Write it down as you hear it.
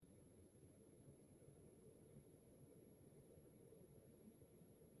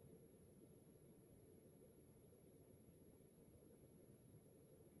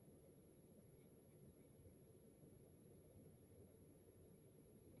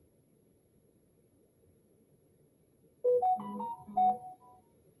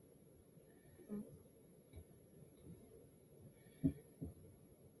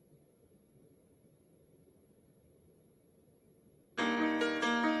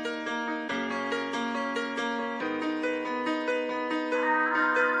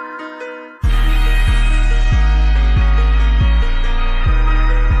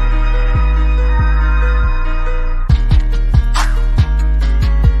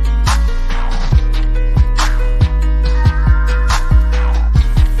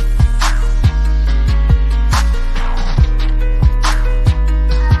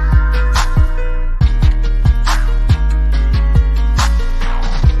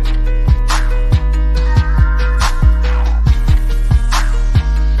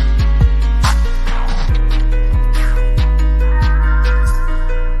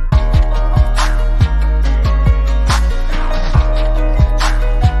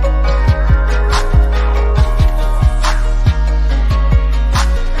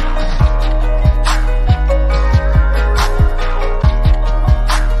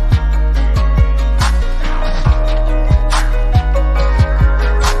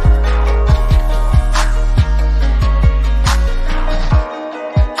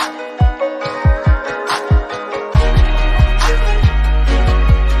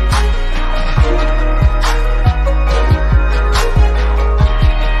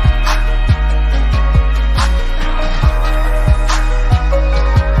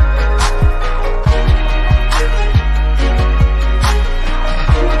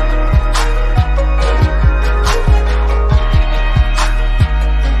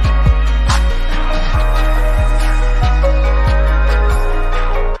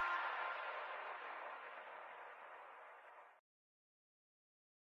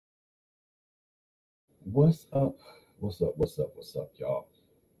What's up? What's up? What's up? What's up, y'all?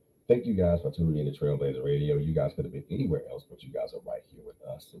 Thank you guys for tuning in to Trailblazer Radio. You guys could have been anywhere else, but you guys are right here with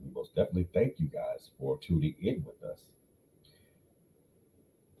us. And we most definitely thank you guys for tuning in with us.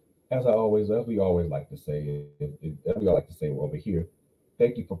 As we always like to say, as we all like to say over here,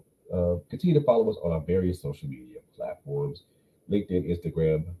 thank you for continue to follow us on our various social media platforms, LinkedIn,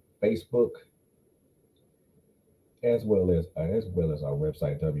 Instagram, Facebook, as well as our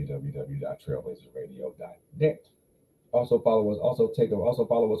website www.trailblazerradio.net. Also follow us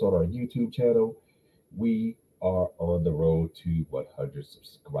on our YouTube channel. We are on the road to 100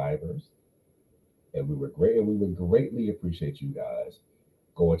 subscribers, and we would greatly appreciate you guys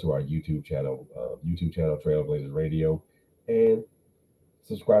going to our YouTube channel Trailblazers Radio, and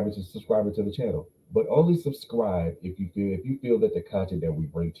subscribing to the channel. But only subscribe if you feel that the content that we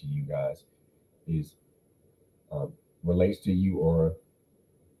bring to you guys is um, relates to you, or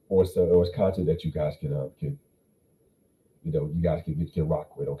it's content that you guys can you guys can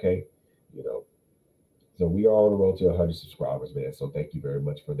rock with. Okay, you know. So we are on the road to 100 subscribers, man. So thank you very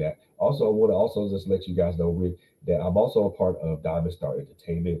much for that. Also, I want to also just let you guys know that I'm also a part of Diamond Star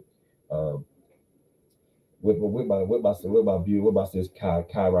Entertainment. Um, with my sis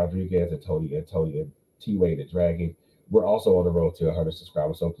Kai Rodriguez and T Wade the Dragon. We're also on the road to 100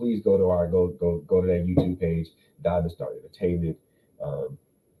 subscribers. So please go to that YouTube page, Diamond Star Entertainment, um,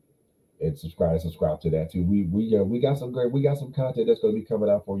 and subscribe to that too. We got some content that's going to be coming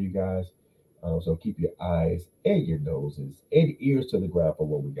out for you guys. So keep your eyes and your noses and ears to the ground for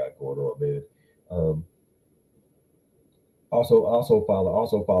what we got going on, man. Um, also follow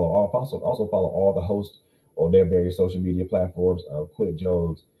all the hosts on their various social media platforms. Quint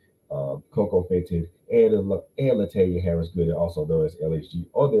Jones, Coco Fenton, and Latanya Harris Good, also known as LHG,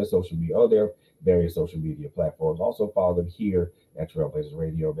 on their various social media platforms. Also follow them here at Trailblazers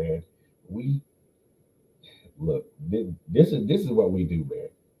Radio, man. We look. This is what we do, man.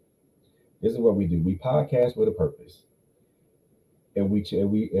 This is what we do. We podcast with a purpose, and we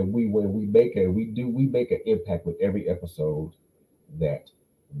make a we make an impact with every episode that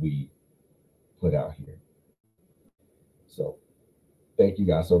we put out here. So thank you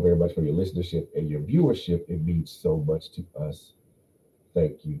guys so very much for your listenership and your viewership. It means so much to us.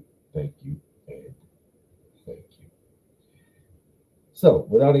 Thank you, and thank you. So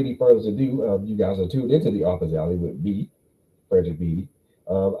without any further ado, you guys are tuned into the Office Alley with me, Frederick Beatty.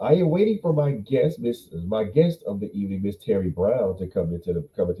 I am waiting for my guest of the evening, Miss Terry Brown, to come into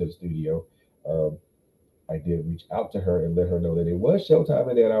the studio. Um, I did reach out to her and let her know that it was showtime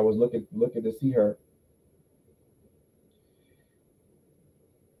and that I was looking to see her,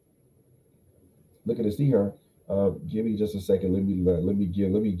 looking to see her. Give me just a second. Let me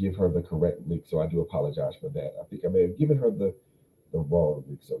give her the correct link. So I do apologize for that. I think I may have given her the wrong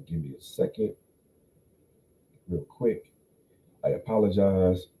link. So give me a second, real quick. I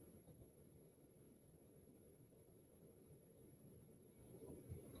apologize.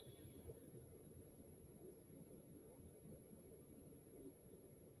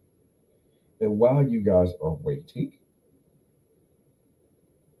 And while you guys are waiting,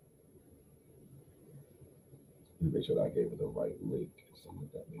 let me make sure that I gave her the right link. Something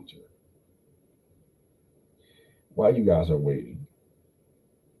of that nature. While you guys are waiting,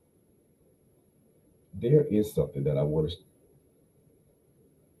 there is something that I want to.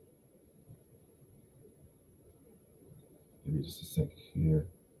 Give me just a second here.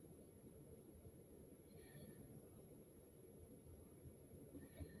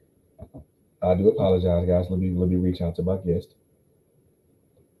 I do apologize, guys. Let me reach out to my guest.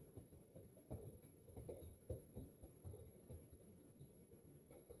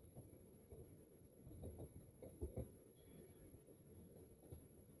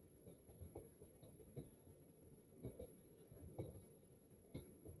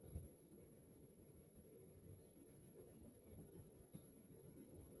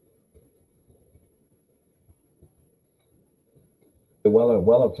 And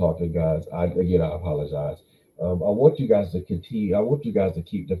while I'm talking, guys, I apologize. I want you guys to continue. I want you guys to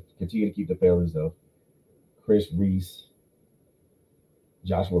continue to keep the families of Chris Reese,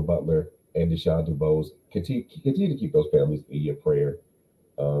 Joshua Butler, and Deshaun DuBose. Continue to keep those families in your prayer.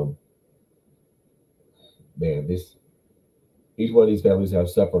 Um, man, this each one of these families have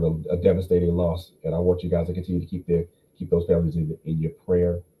suffered a devastating loss, and I want you guys to continue to keep those families in your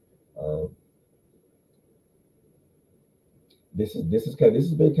prayer. Um, this has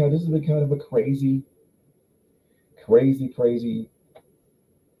been kind of a crazy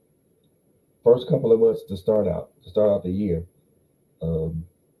first couple of months to start out the year. Um,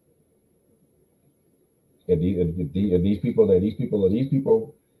 and these people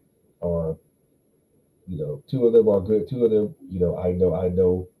are Two of them are good. Two of them, I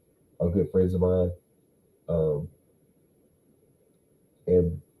know are good friends of mine. Um,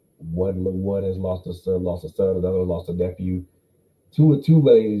 and one has lost a son, another one lost a nephew. Two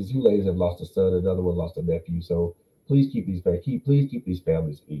ladies have lost a son, another one lost a nephew. So please keep these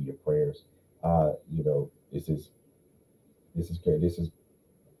families in your prayers. This is great. This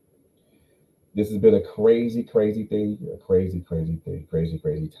has been a crazy, crazy thing, a crazy, crazy thing, crazy,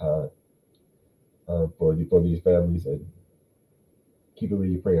 crazy time for these families, and keep them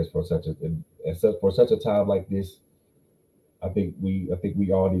in your prayers for such a time like this. I think we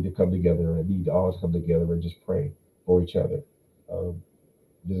all need to come together and need to all come together and just pray for each other. Um,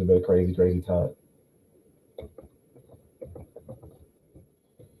 this has been a crazy, crazy time.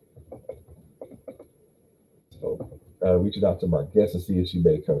 So, reaching out to my guest to see if she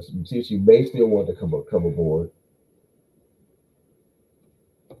may come, see if she may still want to come aboard.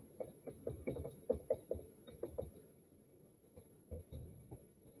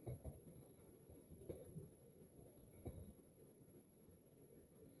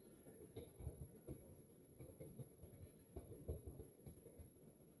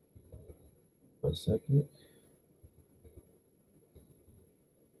 1 second.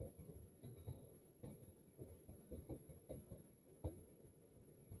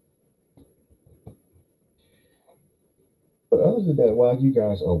 But other than that, while you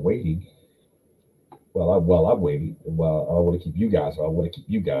guys are waiting, while I'm waiting, and while I want to keep you guys, I want to keep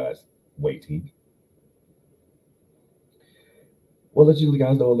you guys waiting. We'll let you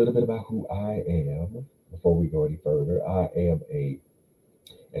guys know a little bit about who I am before we go any further.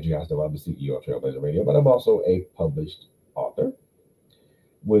 As you guys know, I'm the CEO of Trailblazer Radio, but I'm also a published author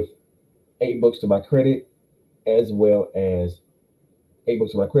with 8 books to my credit, as well as 8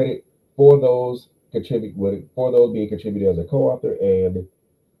 books to my credit. For those being contributed as a co-author, and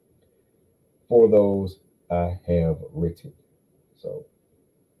for those I have written. So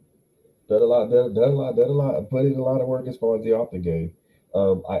done a lot. I put in a lot of work as far as the author game.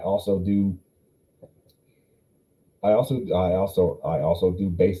 I also do. I also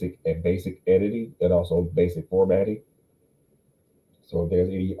do basic editing and also basic formatting. So if there's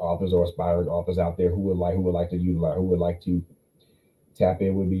any authors or aspiring authors out there who would like to utilize who would like to tap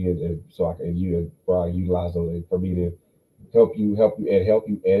in with me, and so I can you for I utilize those, and for me to help you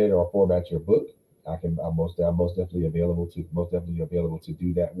edit or format your book. I'm most definitely available to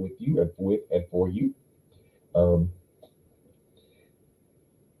do that with you and for you. Um,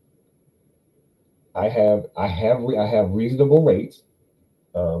 I have reasonable rates.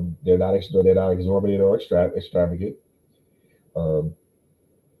 They're not exorbitant or extravagant. Um,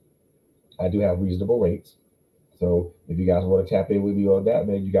 I do have reasonable rates. So if you guys want to tap in with me on that,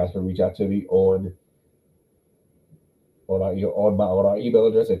 man, you guys can reach out to me on our email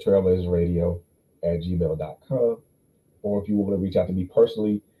address at trailblazersradio@gmail.com. Or if you want to reach out to me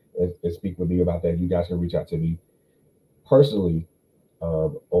personally and speak with me about that, you guys can reach out to me personally,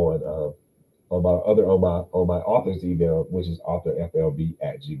 on my author's email, which is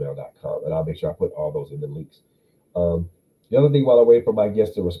authorflb@gmail.com. And I'll make sure I put all those in the links. Um, the other thing, while I wait for my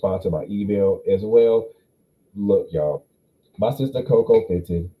guests to respond to my email as well, look, y'all, my sister Coco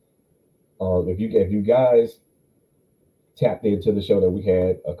Fenton. If you guys tapped into the show that we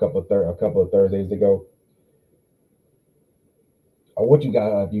had a couple of Thursdays ago, I want you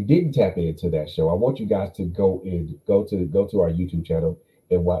guys. If you didn't tap into that show, I want you guys to go to our YouTube channel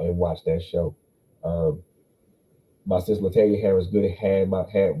and watch that show. Um, my sister Latalia Harris Good had my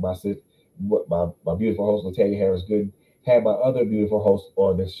sis my beautiful host Latalia Harris Good had my other beautiful host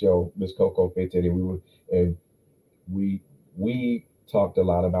on this show, Miss Coco Fenton, and we we talked a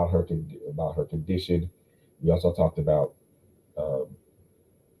lot about her condition. We also talked about um,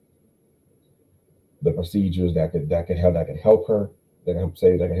 the procedures that could help her, that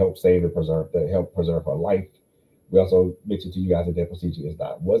can help save and help preserve her life. We also mentioned to you guys that that procedure is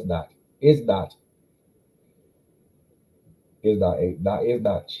not is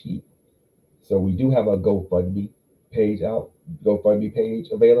not cheap. So we do have a GoFundMe page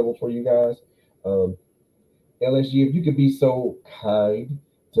available for you guys. Um, LSG, if you could be so kind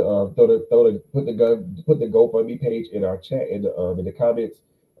to put the GoFundMe page in our chat in the comments,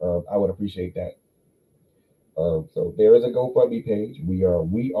 I would appreciate that. So there is a GoFundMe page. We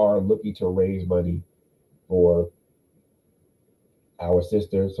are looking to raise money for our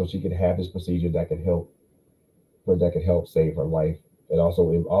sister so she can have this procedure that can help save her life, and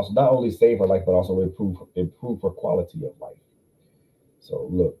also not only save her life but also improve her quality of life. So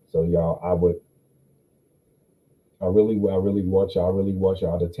look, so y'all, I really want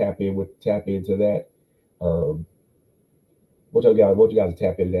y'all to tap into that. Um, want you guys to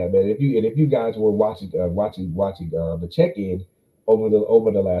tap into that, man. If you guys were watching the check in over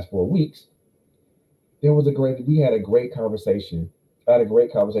the last 4 weeks, we had a great conversation. I had a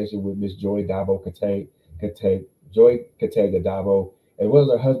great conversation with Miss Joy Dabo Kate, Joy Katega Dabo, as well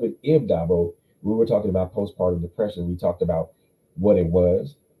as her husband Im Dabo. We were talking about postpartum depression. We talked about what it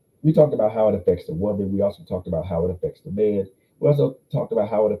was. We talked about how it affects the woman. We also talked about how it affects the man. We also talked about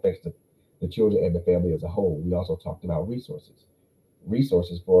how it affects the children and the family as a whole. We also talked about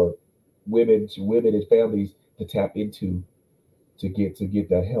resources for women and families to tap into to get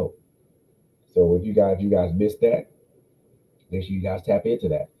that help. So if you guys missed that, make sure you guys tap into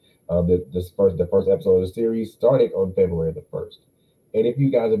that. The first episode of the series started on February the 1st. And if you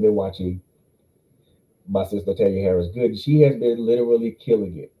guys have been watching my sister Tanya Harris Good, she has been literally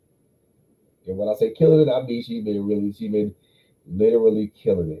killing it. And when I say killing it, I mean she's been literally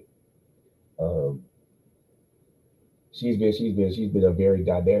killing it. Um, she's been a very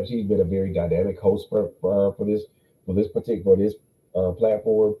dynamic host for this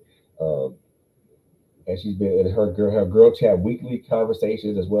platform. Um, and she's been in her girl chat weekly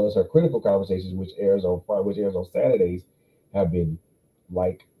conversations as well as her critical conversations, which airs on Saturdays, have been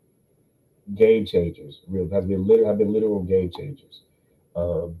like game changers. Real have been literal game changers.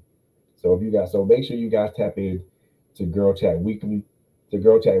 Um, so make sure you guys tap in to Girl Chat Weekly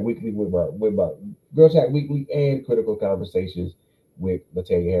with my Girl Chat Weekly and Critical Conversations with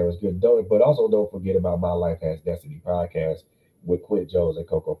Latanya Harris Good. But also don't forget about My Life Has Destiny podcast with Quint Jones and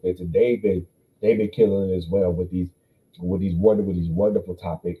Coco Fitz. And they've been killing it as well with these wonderful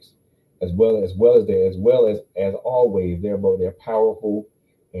topics, as always they're powerful,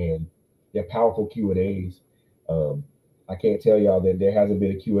 and they're powerful Q&As. Um, I can't tell y'all that there hasn't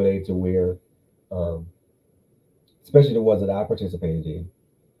been a Q&A to where, um, especially the ones that I participated in,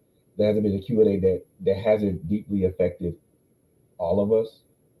 there hasn't been a Q&A that hasn't deeply affected all of us.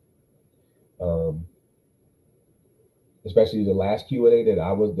 Um, Especially the last Q&A that I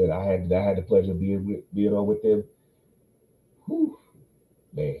had the pleasure of being on with them. Whew,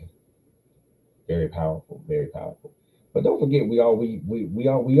 man, very powerful, very powerful. But don't forget, we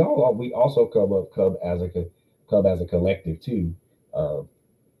also come as a collective too. Um,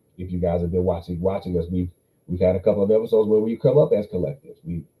 if you guys have been watching us, we've had a couple of episodes where we come up as collectives.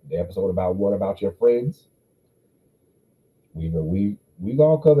 The episode about what about your friends. We've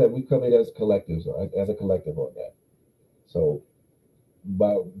all come in as collectives, as a collective on that. So,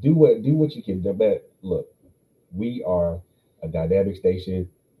 but do what you can do. But look, we are a dynamic station.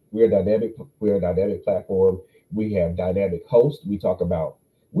 We're a dynamic platform. We have dynamic hosts. We talk about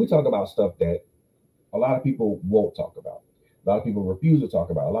stuff that a lot of people won't talk about. A lot of people refuse to talk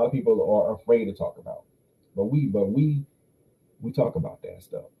about. A lot of people are afraid to talk about. But we talk about that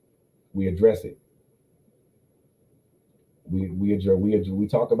stuff. We address it. We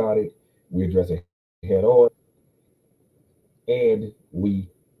talk about it. We address it head on, and we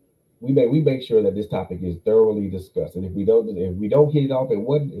make sure that this topic is thoroughly discussed. And if we don't hit it off in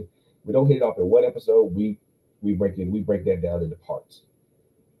one if we don't hit it off in one episode, we break that down into parts.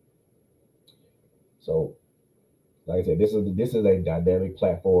 So, like I said, this is a dynamic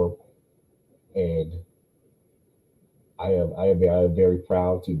platform, and I am very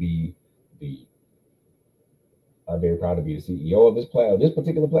proud to be the the CEO of this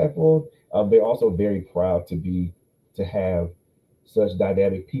particular platform. Also very proud to have such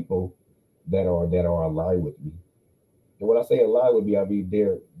dynamic people that are aligned with me. And when I say aligned with me, I mean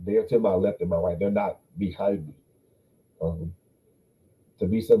they're to my left and my right. They're not behind me. Um, to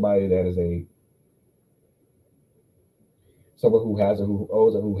be somebody that is a someone who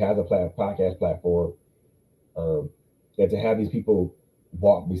owns or who has a podcast platform, um, and to have these people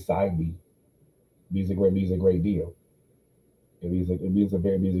walk beside me means a great deal. It means a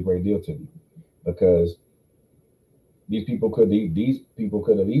great deal to me, because these people could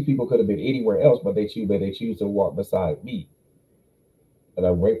have been anywhere else, but they choose to walk beside me, and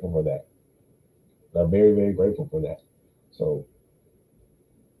I'm grateful for that. And I'm very very grateful for that. So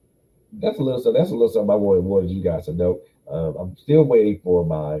that's a little something I wanted you guys to know. I'm still waiting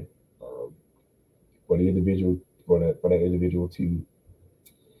um, for the individual for that individual to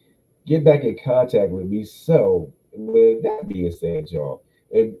get back in contact with me. So with that being said, y'all,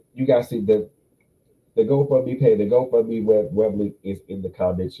 and you guys see the GoFundMe page, the GoFundMe web link is in the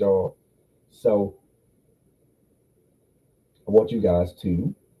comments, y'all. So I want you guys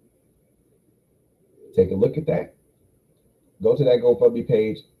to take a look at that. Go to that GoFundMe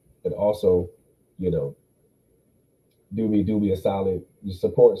page, and also, you know, do me a solid. You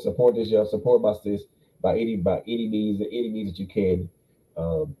support this, y'all. Support my sis by any means that you can.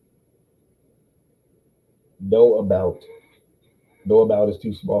 Um, no amount, No amount is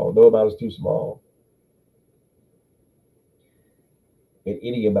too small. No amount is too small. And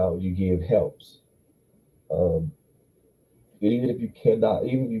any amount you give helps. Um, and even if you cannot,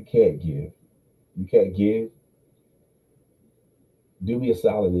 even if you can't give, do me a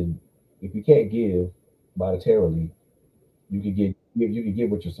solid. And if you can't give monetarily, you can give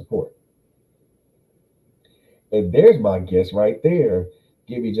with your support. And there's my guess right there.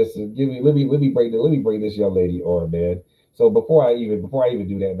 Give me let me bring this young lady on, man. So before I even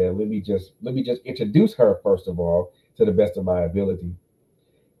do that, man, let me just introduce her first of all to the best of my ability.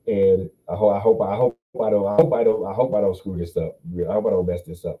 And I hope I don't screw this up. I hope I don't mess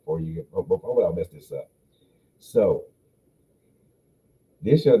this up for you. Hope I don't mess this up. So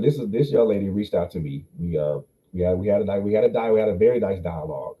this young lady reached out to me. We had a very nice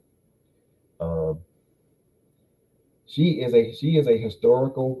dialogue. Um, she is a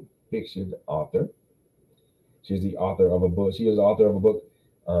historical fiction author. She's the author of a book. She is the author of a book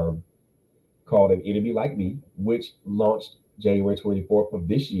um, called An Enemy Like Me, which launched January 24th of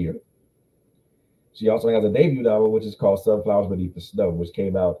this year. She also has a debut novel, which is called Sunflowers Beneath the Snow, which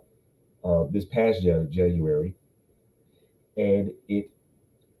came out this past January. And it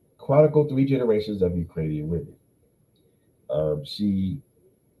chronicled three generations of Ukrainian women. She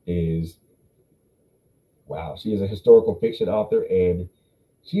is, wow, she is a historical fiction author, and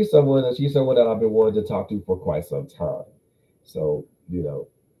she's someone that I've been wanting to talk to for quite some time. So, you know,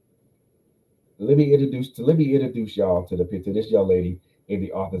 let me introduce y'all to this young lady in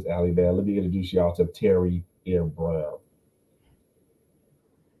the author's alley, man. Let me introduce y'all to Terry M. Brown.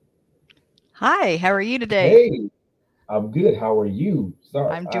 Hi, how are you today? Hey, I'm good. How are you?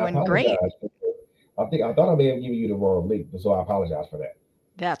 Sorry, I'm I doing great. apologize. I thought I may have given you the wrong link, so I apologize for that.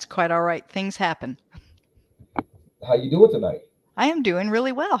 That's quite all right. Things happen. How you doing tonight? I am doing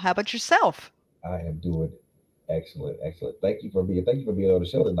really well. How about yourself? I am doing excellent, excellent. Thank you for being on the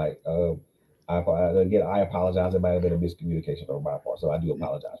show tonight. Again, I apologize. It might have been a miscommunication on my part, so I do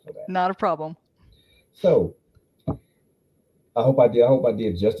apologize for that. Not a problem. So I hope I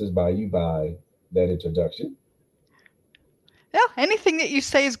did justice by you by that introduction. Yeah, anything that you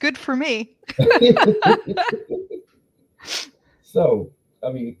say is good for me. So,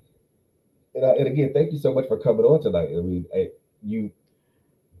 I mean, and again, thank you so much for coming on tonight. I mean, you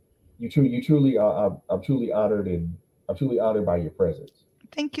you truly I'm truly honored and I'm truly honored by your presence.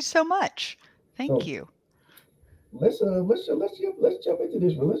 Thank you so much. Thank So you. let's jump into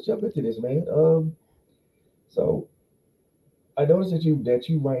this. Let's jump into this, man. So I noticed that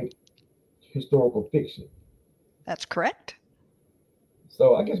you write historical fiction. That's correct.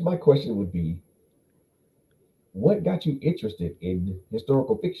 So I guess my question would be, what got you interested in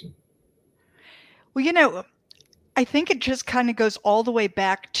historical fiction? Well, I think it just kind of goes all the way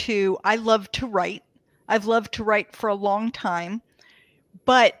back to I love to write. I've loved to write for a long time,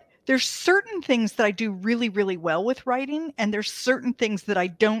 but there's certain things that I do really, really well with writing, and there's certain things that I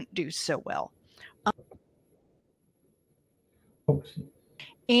don't do so well. Oh, shit.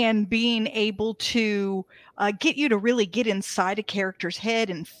 And being able to get you to really get inside a character's head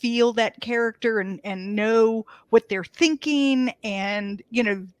and feel that character and know what they're thinking. And,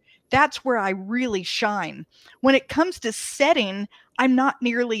 that's where I really shine. When it comes to setting, I'm not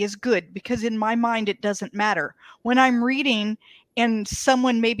nearly as good because in my mind, it doesn't matter. When I'm reading and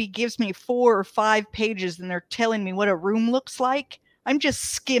someone maybe gives me 4 or 5 pages and they're telling me what a room looks like, I'm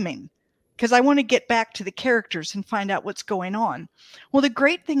just skimming because I want to get back to the characters and find out what's going on. Well, the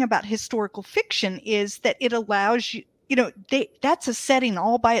great thing about historical fiction is that it allows you, that's a setting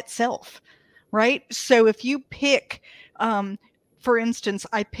all by itself, right? So if you pick, for instance,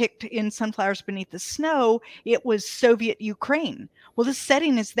 I picked in Sunflowers Beneath the Snow, it was Soviet Ukraine. Well, the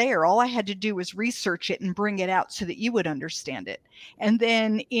setting is there. All I had to do was research it and bring it out so that you would understand it. And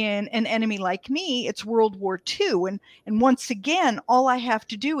then in An Enemy Like Me, it's World War II. And once again, all I have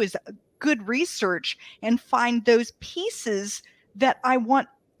to do is good research and find those pieces that I want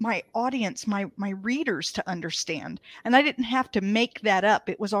my audience, my readers to understand. And I didn't have to make that up.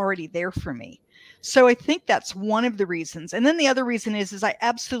 It was already there for me. So I think that's one of the reasons. And then the other reason is I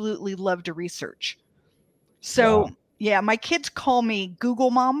absolutely love to research. So Wow. yeah, my kids call me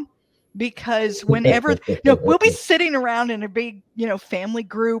Google Mom because whenever no, we'll be sitting around in a big, family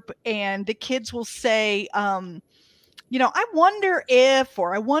group and the kids will say, I wonder if,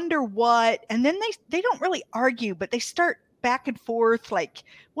 or I wonder what, and then they don't really argue, but they start back and forth like,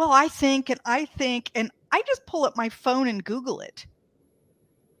 well, I think, and I just pull up my phone and Google it.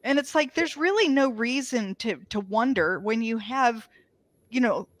 And it's like there's really no reason to wonder when you have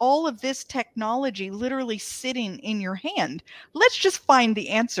all of this technology literally sitting in your hand. Let's just find the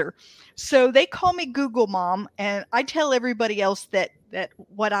answer. So they call me Google Mom, and I tell everybody else that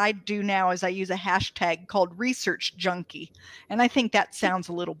what I do now is I use a hashtag called research junkie. And I think that sounds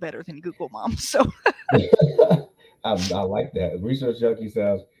a little better than Google Mom. So I like that. Research junkie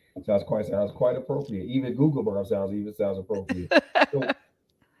sounds quite appropriate. Even Google Mom sounds appropriate. So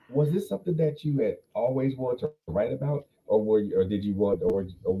was this something that you had always wanted to write about, or did you want, or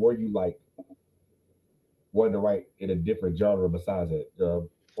were you like wanting to write in a different genre besides it?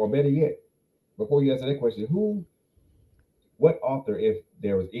 Or better yet, before you answer that question, what author, if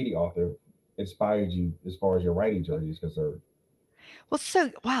there was any author, inspired you as far as your writing journey is concerned? well, so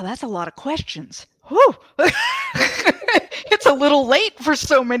wow, that's a lot of questions. Whew. It's a little late for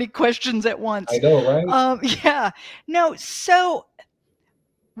so many questions at I once. know, right? Yeah. No, so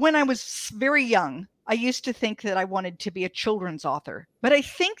when I was very young, I used to think that I wanted to be a children's author, but I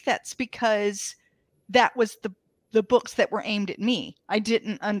think that's because that was the books that were aimed at me. I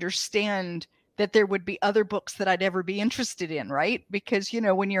didn't understand that there would be other books that I'd ever be interested in, right? Because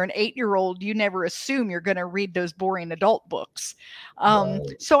when you're an 8-year-old, you never assume you're going to read those boring adult books. Right.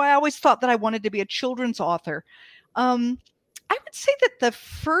 So I always thought that I wanted to be a children's author. Um, I would say that the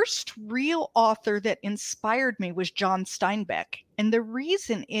first real author that inspired me was John Steinbeck. And the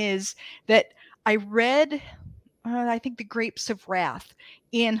reason is that I read, I think, The Grapes of Wrath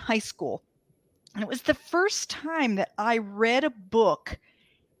in high school. And it was the first time that I read a book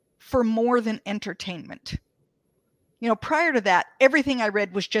for more than entertainment. Prior to that, everything I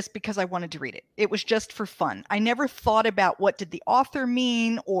read was just because I wanted to read it. It was just for fun. I never thought about what did the author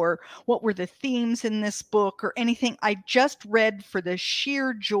mean or what were the themes in this book or anything. I just read for the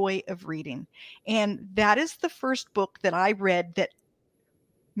sheer joy of reading. And that is the first book that I read that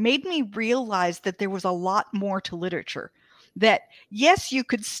made me realize that there was a lot more to literature. That, yes, you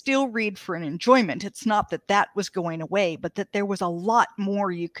could still read for an enjoyment. It's not that that was going away, but that there was a lot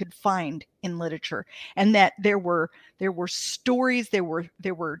more you could find in literature, and that there were stories, there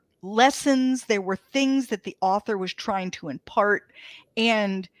were lessons, there were things that the author was trying to impart,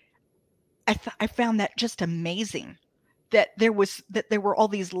 and I found that just amazing. That there were all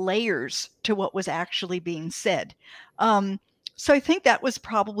these layers to what was actually being said. So I think that was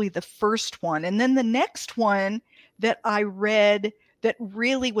probably the first one. And then the next one that I read that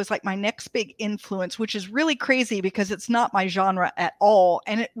really was like my next big influence, which is really crazy because it's not my genre at all.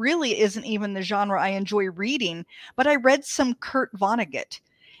 And it really isn't even the genre I enjoy reading, but I read some Kurt Vonnegut.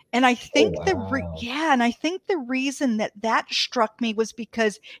 And I Oh think wow. and I think the reason that struck me was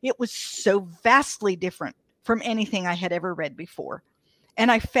because it was so vastly different from anything I had ever read before. And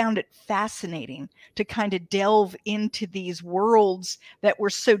I found it fascinating to kind of delve into these worlds that were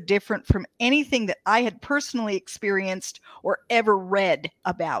so different from anything that I had personally experienced or ever read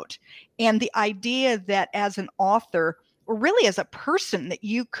about. And the idea that as an author, or really as a person, that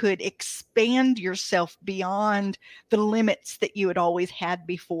you could expand yourself beyond the limits that you had always had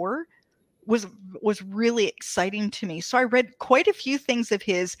before was really exciting to me. So I read quite a few things of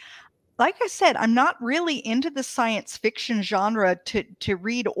his. Like I said, I'm not really into the science fiction genre to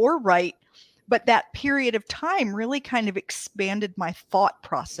read or write, but that period of time really kind of expanded my thought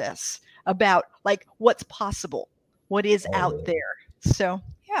process about like what's possible, what is Oh out man. there. So,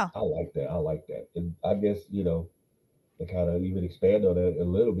 yeah. I like that. I like that. And I guess, to kind of even expand on that a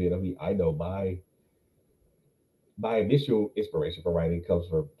little bit. I mean, I know my initial inspiration for writing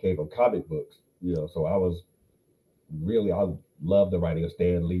came from comic books. So I love the writing of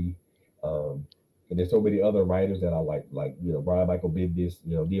Stan Lee. Um, and there's so many other writers that I like Brian Michael Bendis,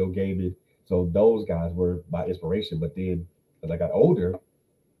 Neil Gaiman. So those guys were my inspiration. But then as I got older,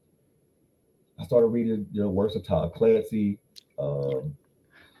 I started reading works of Tom Clancy, um,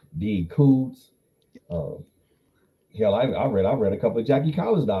 Dean Koontz. Um, hell, I read a couple of Jackie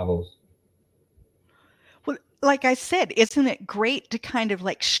Collins novels. Well, like I said, isn't it great to kind of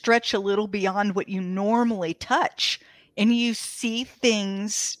like stretch a little beyond what you normally touch and you just see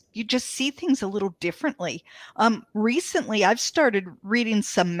things a little differently. Recently, I've started reading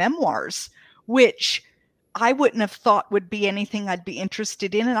some memoirs, which I wouldn't have thought would be anything I'd be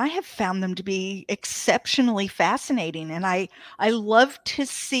interested in, and I have found them to be exceptionally fascinating. And I love to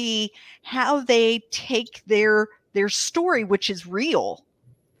see how they take their story, which is real,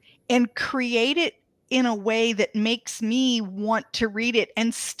 and create it in a way that makes me want to read it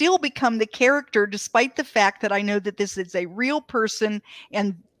and still become the character, despite the fact that I know that this is a real person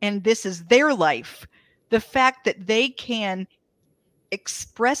and this is their life. The fact that they can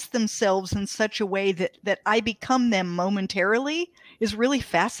express themselves in such a way that I become them momentarily is really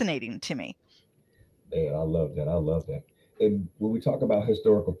fascinating to me. Man, I love that. I love that. and when we talk about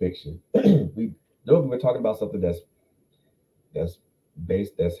historical fiction, we normally we're talking about something that's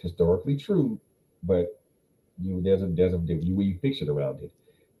that's historically true, but there's a you weave fiction around it.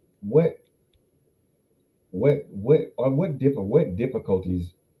 What what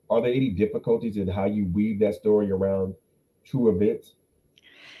difficulties are there? Any difficulties in how you weave that story around true events?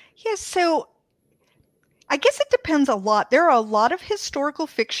 Yes, so I guess it depends a lot. There are a lot of historical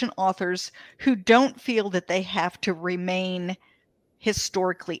fiction authors who don't feel that they have to remain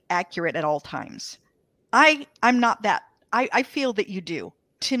historically accurate at all times. I'm not that. I feel that you do.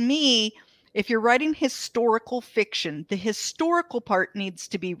 To me, if you're writing historical fiction, the historical part needs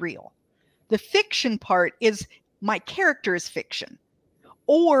to be real. The fiction part is my character is fiction.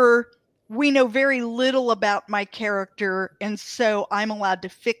 Or we know very little about my character, and so I'm allowed to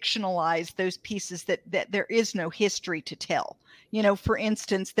fictionalize those pieces that there is no history to tell. For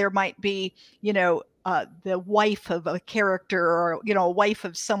instance, there might be, the wife of a character, or a wife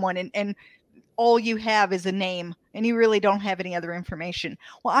of someone, and all you have is a name and you really don't have any other information.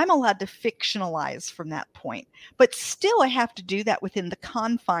 Well, I'm allowed to fictionalize from that point, but still I have to do that within the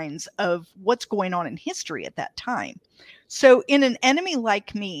confines of what's going on in history at that time. So in An Enemy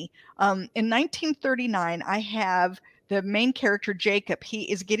Like Me, in 1939, I have the main character, Jacob. He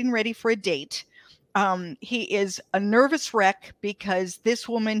is getting ready for a date. He is a nervous wreck because this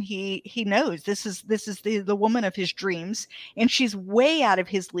woman he knows this is the woman of his dreams, and she's way out of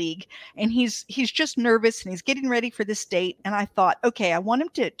his league, and he's just nervous, and he's getting ready for this date. And I thought, okay, I want him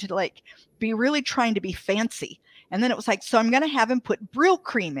to like be really trying to be fancy. And then it was like, so I'm going to have him put Brill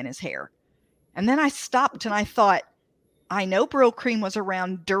cream in his hair. And then I stopped and I thought, I know Brill cream was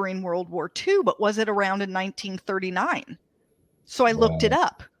around during World War II, but was it around in 1939? So I looked it Wow,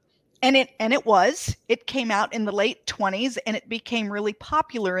 up. It came out in the late 20s, and it became really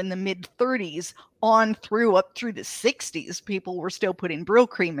popular in the mid 30s on through up through the 60s. People were still putting Brill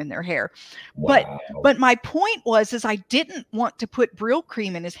cream in their hair. But wow, but my point was is I didn't want to put Brill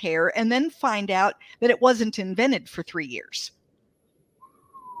cream in his hair and then find out that it wasn't invented for 3 years.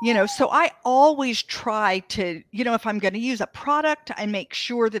 So I always try to, if I'm going to use a product, I make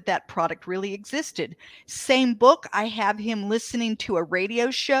sure that that product really existed. Same book, I have him listening to a radio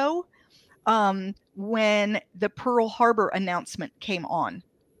show when the Pearl Harbor announcement came on,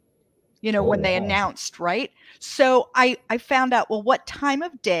 oh when they wow, announced, right? So I found out, well, what time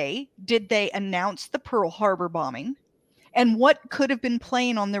of day did they announce the Pearl Harbor bombing, and what could have been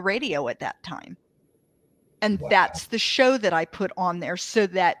playing on the radio at that time? And wow, that's the show that I put on there so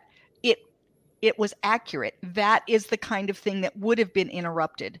that it it was accurate. That is the kind of thing that would have been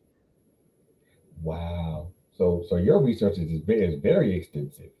interrupted. wow. So your research is very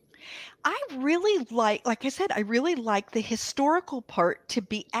extensive. I really like I said, I really like the historical part to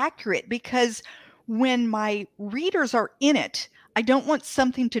be accurate, because when my readers are in it, I don't want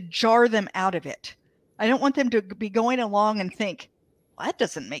something to jar them out of it. I don't want them to be going along and think, well, that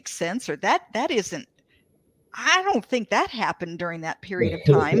doesn't make sense, or that isn't, I don't think that happened during that period of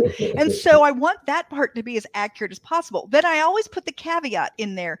time. And so I want that part to be as accurate as possible. Then I always put the caveat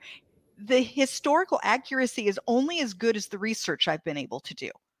in there. The historical accuracy is only as good as the research I've been able to do.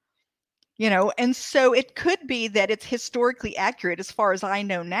 And so it could be that it's historically accurate as far as I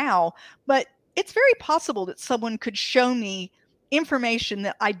know now, but it's very possible that someone could show me information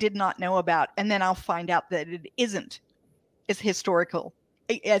that I did not know about, and then I'll find out that it isn't as historical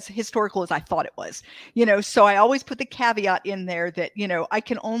as I thought it was. So I always put the caveat in there that, I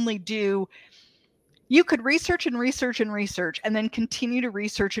can only do, you could research and research and research and then continue to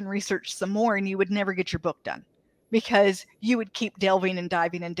research and research some more, and you would never get your book done, because you would keep delving and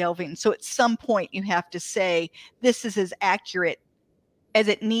diving and delving. So at some point you have to say, this is as accurate as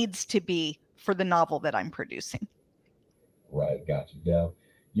it needs to be for the novel that I'm producing. Right, got you. Now,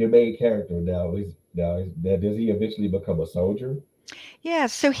 your main character now does he eventually become a soldier? Yeah,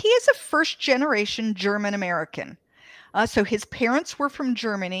 so he is a first generation German American. So his parents were from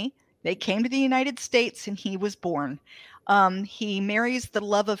Germany. They came to the United States and he was born. He marries the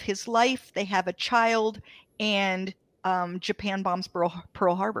love of his life. They have a child, and Japan bombs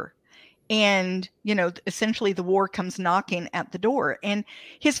Pearl Harbor. And, essentially the war comes knocking at the door. And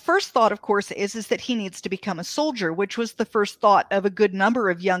his first thought, of course, is that he needs to become a soldier, which was the first thought of a good number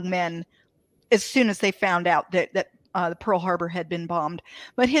of young men as soon as they found out that the Pearl Harbor had been bombed.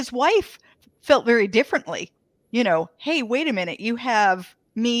 But his wife felt very differently. Hey, wait a minute, you have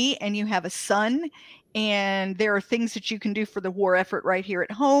me and you have a son, and there are things that you can do for the war effort right here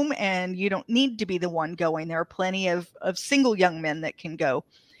at home, and you don't need to be the one going. There are plenty of single young men that can go.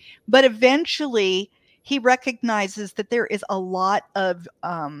 But eventually he recognizes that there is a lot of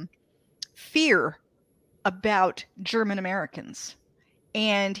fear about German Americans.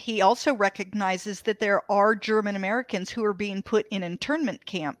 And he also recognizes that there are German Americans who are being put in internment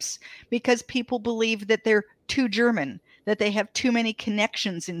camps because people believe that they're too German, that they have too many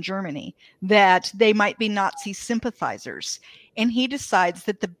connections in Germany, that they might be Nazi sympathizers. And he decides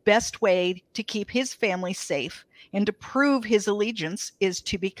that the best way to keep his family safe and to prove his allegiance is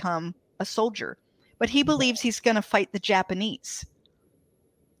to become a soldier. But he believes he's going to fight the Japanese.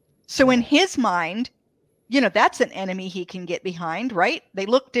 So in his mind, that's an enemy he can get behind, right? They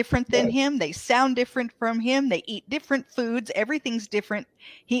look different than him. They sound different from him. They eat different foods. Everything's different.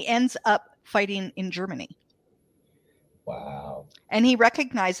 He ends up fighting in Germany. Wow. And he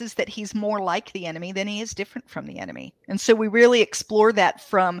recognizes that he's more like the enemy than he is different from the enemy. And so we really explore that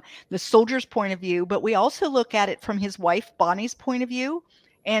from the soldier's point of view, but we also look at it from his wife, Bonnie's point of view,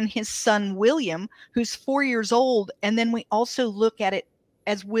 and his son, William, who's 4 years old. And then we also look at it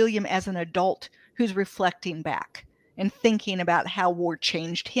as William as an adult who's reflecting back and thinking about how war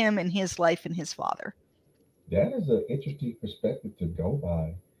changed him and his life and his father. That is an interesting perspective to go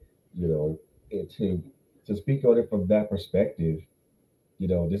by, and to speak on it from that perspective.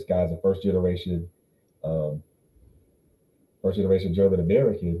 This guy's a um, first generation German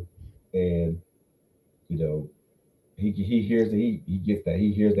American, and you know, he hears that he gets that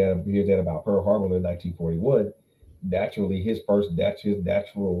he hears that about Pearl Harbor in 1941. Naturally, that's his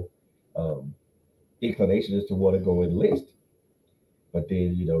natural um, inclination is to want to go enlist. But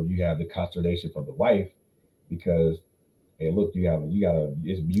then you have the consternation from the wife because, hey, look, you have me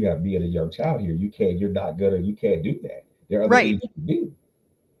and a young child here. You can't do that. There are other Right. things you can do.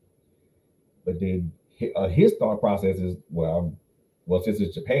 But then his thought process is, well, since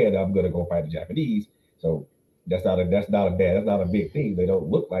it's Japan, I'm gonna go fight the Japanese. So that's not a big thing. They don't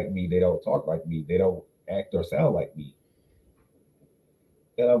look like me. They don't talk like me. They don't act or sound like me.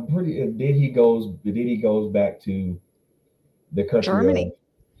 And then he goes back to the country of Germany.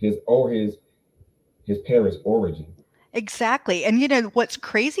 his parents' origin. Exactly. And what's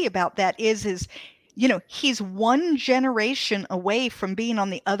crazy about that is he's one generation away from being on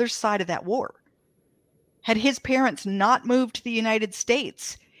the other side of that war. Had his parents not moved to the United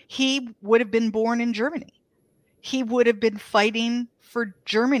States, he would have been born in Germany. He would have been fighting for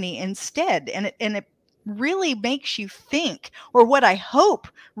Germany instead. And it really makes you think, or what I hope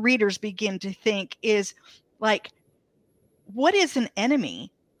readers begin to think is like, what is an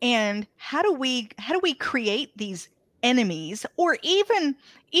enemy, and how do we create these enemies, or even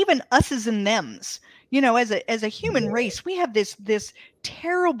us's and them's. As a human Yeah. race, we have this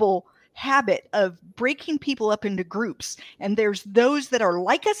terrible habit of breaking people up into groups, and there's those that are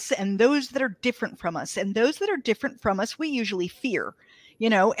like us and those that are different from us, and those that are different from us we usually fear.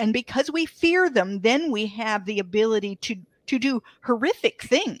 And because we fear them, then we have the ability to do horrific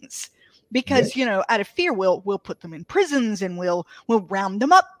things, Yes. because out of fear we'll put them in prisons, and we'll round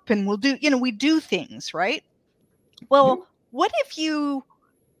them up, and we do things, right? Yeah. Well, what if you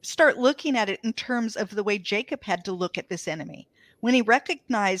start looking at it in terms of the way Jacob had to look at this enemy when he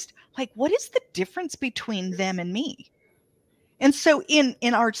recognized, like, what is the difference between them and me? And so in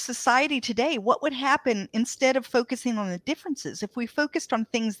our society today, what would happen instead of focusing on the differences if we focused on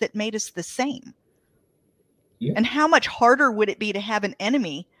things that made us the same? Yeah. And how much harder would it be to have an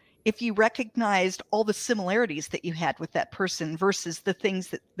enemy if you recognized all the similarities that you had with that person versus the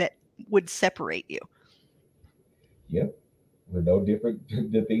things that would separate you? Yeah. We're no different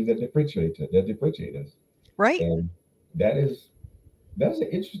the things that differentiate us. Right? And that is that's an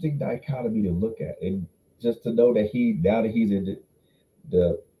interesting dichotomy to look at. And just to know that now that he's in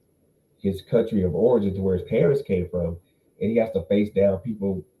the his country of origin to where his parents came from, and he has to face down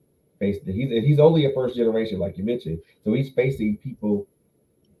people he's only a first generation, like you mentioned. So he's facing people,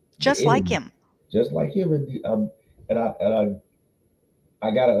 the Just like enemy, him. just like him. And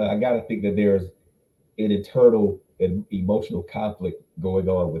I gotta think that there's an internal and emotional conflict going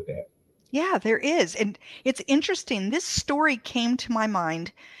on with that. Yeah, there is. And it's interesting. This story came to my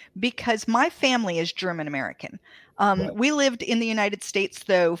mind because my family is German American. Right. We lived in the United States,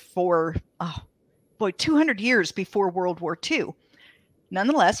 though, for, oh, boy, 200 years before World War II.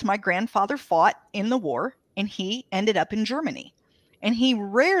 Nonetheless, my grandfather fought in the war, and he ended up in Germany. And he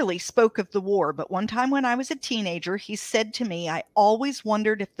rarely spoke of the war, but one time when I was a teenager, he said to me, I always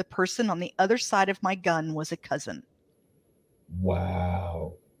wondered if the person on the other side of my gun was a cousin.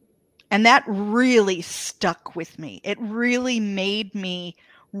 Wow. And that really stuck with me. It really made me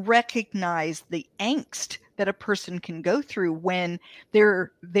recognize the angst that a person can go through when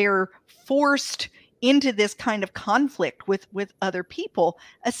they're forced into this kind of conflict with other people,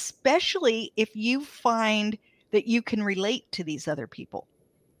 especially if you find that you can relate to these other people.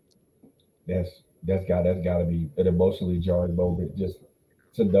 Yes. that's got to be an emotionally jarring moment, just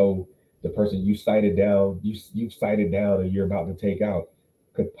to know the person you've cited down and you're about to take out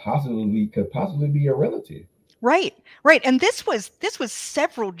could possibly be a relative. Right, right. And this was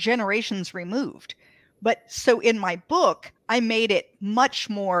several generations removed. But so in my book, I made it much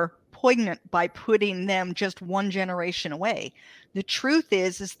more poignant by putting them just one generation away. The truth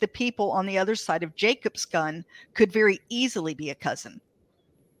is the people on the other side of Jacob's gun could very easily be a cousin.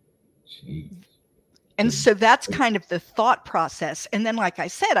 Jeez. And so that's kind of the thought process. And then, like I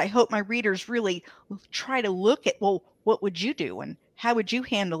said, I hope my readers really try to look at, well, what would you do? And how would you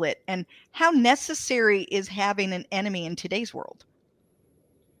handle it? And how necessary is having an enemy in today's world?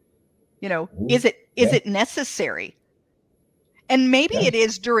 Ooh, is it necessary? And maybe that's it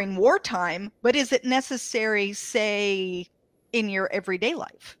is during wartime, but is it necessary, say, in your everyday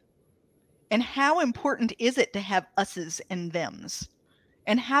life? And how important is it to have us's and them's?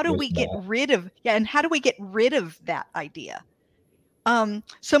 And how do it's we get not. rid of that idea?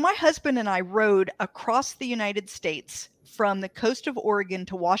 So my husband and I rode across the United States from the coast of Oregon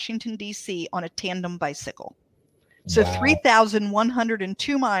to Washington, D.C. on a tandem bicycle. So Wow.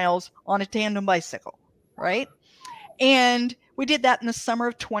 3,102 miles on a tandem bicycle, right? And we did that in the summer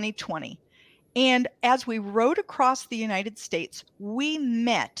of 2020. And as we rode across the United States, we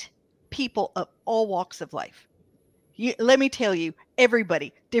met people of all walks of life. Let me tell you,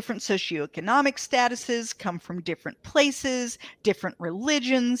 everybody, different socioeconomic statuses, come from different places, different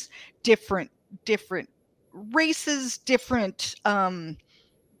religions, different races, different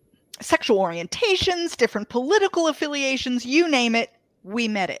sexual orientations, different political affiliations, you name it, we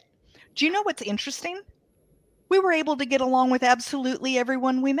met it. Do you know what's interesting? We were able to get along with absolutely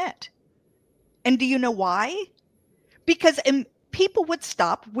everyone we met. And do you know why? Because people would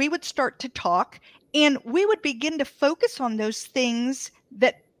stop, we would start to talk, and we would begin to focus on those things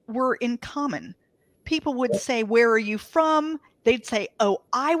that were in common. People would say, "Where are you from?" They'd say, "Oh,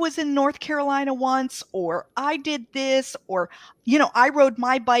 I was in North Carolina once," or "I did this," or, "I rode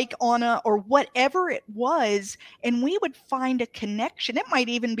my bike on a," or whatever it was. And we would find a connection. It might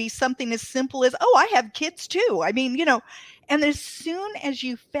even be something as simple as, "Oh, I have kids too." I mean, and as soon as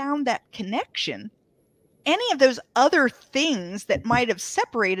you found that connection, any of those other things that might have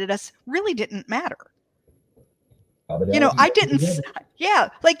separated us really didn't matter. Commonalities I bring us didn't, together. yeah,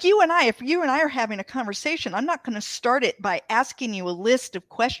 like you and I, if you and I are having a conversation, I'm not going to start it by asking you a list of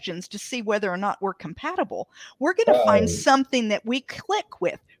questions to see whether or not we're compatible. We're going to find Right. something that we click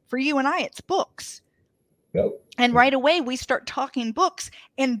with. For you and I, it's books. Yep. And right away, we start talking books.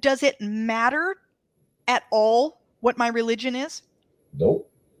 And does it matter at all what my religion is? Nope.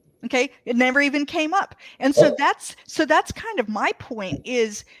 Okay, it never even came up. And so Oh, that's kind of my point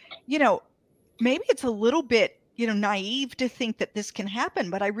is, maybe it's a little bit, naive to think that this can happen,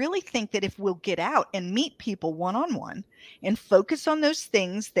 but I really think that if we'll get out and meet people one-on-one and focus on those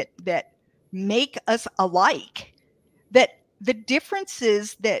things that make us alike, that the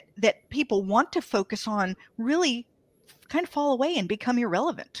differences that people want to focus on really kind of fall away and become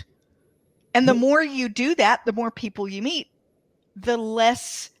irrelevant. And the yep. more you do that, the more people you meet, the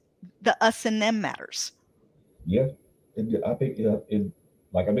less the us and them matters. Yeah. I think,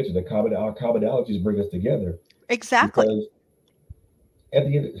 like I mentioned, our commonalities bring us together Exactly. because at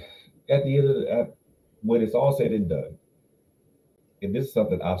the end, when it's all said and done, and this is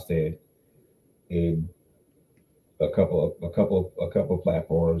something I've said in a couple of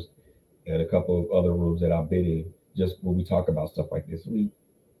platforms and a couple of other rooms that I've been in, just when we talk about stuff like this,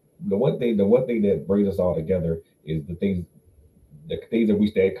 the one thing that brings us all together is the things that we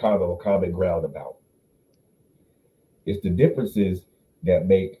stand common ground about. It's the differences that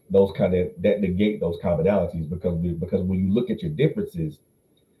negate those commonalities, because when you look at your differences,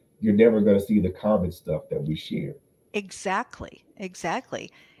 you're never going to see the common stuff that we share. Exactly.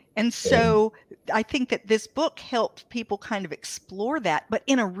 Exactly. And And so I think that this book helped people kind of explore that, but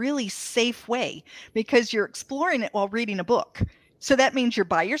in a really safe way, because you're exploring it while reading a book. So that means you're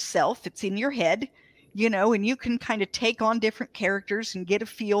by yourself, it's in your head, and you can kind of take on different characters and get a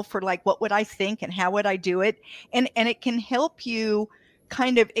feel for, like, what would I think and how would I do it? And it can help you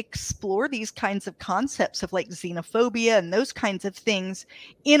kind of explore these kinds of concepts of, like, xenophobia and those kinds of things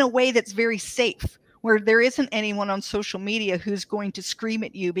in a way that's very safe, where there isn't anyone on social media who's going to scream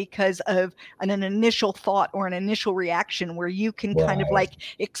at you because of an initial thought or an initial reaction, where you can kind of, right, like,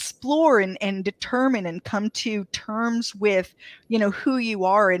 explore and determine and come to terms with, who you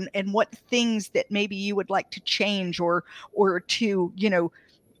are, and what things that maybe you would like to change or to,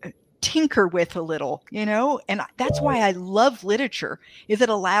 tinker with a little, and that's why right, I love literature, is it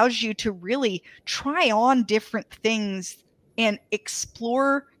allows you to really try on different things and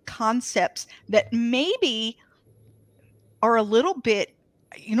explore concepts that maybe are a little bit,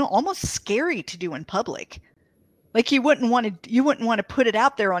 almost scary to do in public. Like you wouldn't want to put it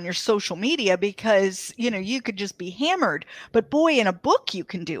out there on your social media because, you could just be hammered. But boy, in a book you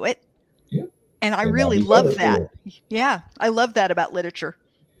can do it. Yeah. And I And not really be love that. understood. Yeah, I love that about literature.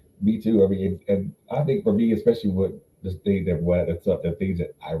 Me too. I mean, and I think for me, especially with the thing that what it's up, the things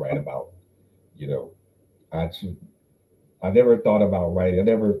that I write about, you know, I should, I never thought about writing. I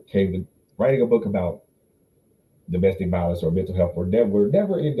never came to writing a book about domestic violence or mental health. Were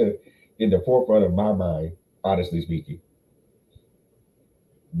never in the forefront of my mind. Honestly speaking,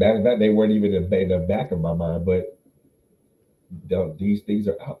 back that they weren't even in the back of my mind. But these things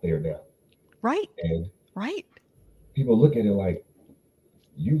are out there now, Right. and Right. people look at it like,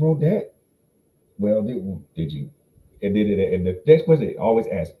 you wrote that. Well, did you? And the next question they always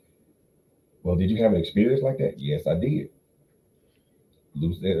ask, well, did you have an experience like that? Yes, I did.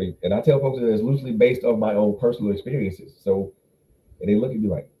 Loosely, and I tell folks that it's loosely based on my own personal experiences. So, and they look at me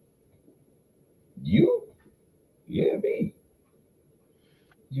like, you? Yeah, me.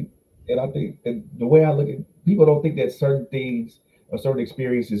 You. And I think, and the way I look at people don't think that certain things or certain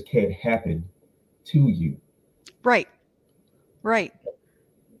experiences can't happen to you. Right. Right.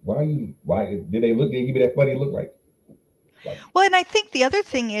 Why are you? Why did they look? They give me that funny look like Well, and I think the other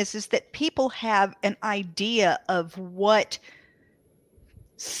thing is that people have an idea of what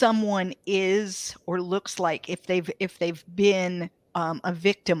someone is or looks like if they've been a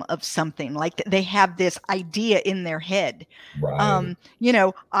victim of something. Like they have this idea in their head. right,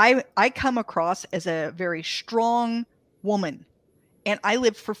 I come across as a very strong woman, and I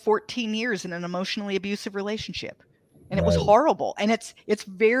lived for 14 years in an emotionally abusive relationship, and it was right, horrible. And it's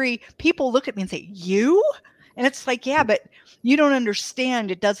very, people look at me and say, you? And it's like, yeah, but you don't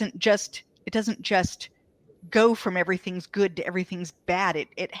understand. It doesn't just go from everything's good to everything's bad.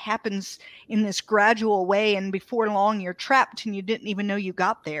 It happens in this gradual way, and before long you're trapped and you didn't even know you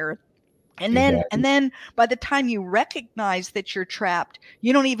got there. And then and exactly, then by the time you recognize that you're trapped,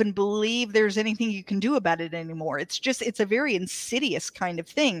 you don't even believe there's anything you can do about it anymore. It's a very insidious kind of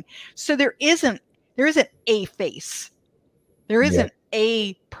thing. So there isn't a face. There yeah, isn't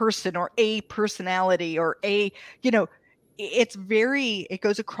a person or a personality or you know, it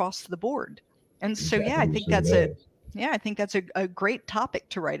goes across the board. And so yeah, exactly. It sure does. I think that's a great topic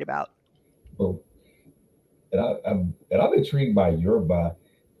to write about. Well, and I'm intrigued by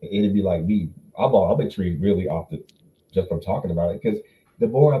it'd be like me. I'm intrigued really off the just from talking about it because the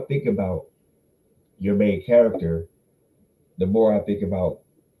more I think about your main character, the more I think about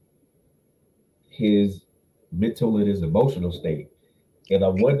his mental and his emotional state, and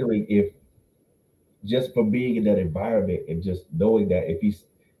I'm wondering if just from being in that environment and just knowing that if he's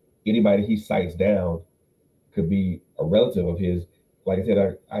anybody he cites down could be a relative of his, like I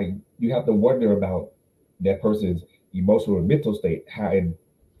said, I you have to wonder about that person's emotional and mental state, how and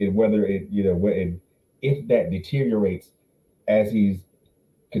whether it and if that deteriorates as he's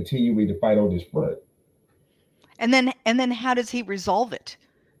continuing to fight on this front. And then how does he resolve it?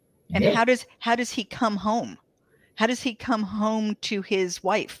 And Yeah, how does he come home? How does he come home to his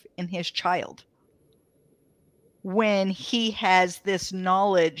wife and his child when he has this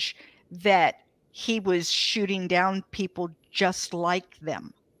knowledge that he was shooting down people just like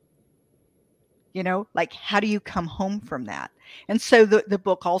them? Like how do you come home from that? And so the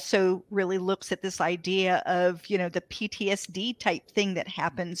book also really looks at this idea of, the PTSD type thing that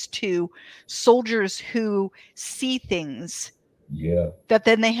happens to soldiers who see things yeah, that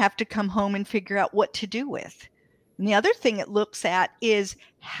then they have to come home and figure out what to do with. And the other thing it looks at is,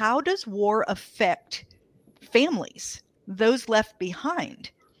 how does war affect families, those left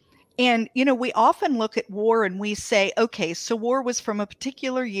behind? And, we often look at war and we say, okay, so war was from a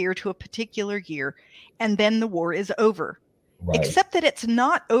particular year to a particular year, and then the war is over. right, Except that it's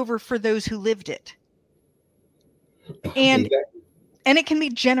not over for those who lived it. And exactly, and it can be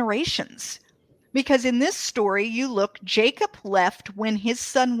generations. Because in this story, you look, Jacob left when his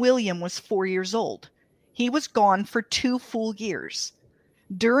son William was 4 years old. He was gone for 2 full years.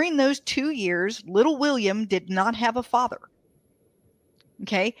 During those 2 years, little William did not have a father.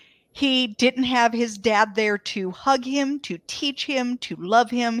 Okay? He didn't have his dad there to hug him, to teach him, to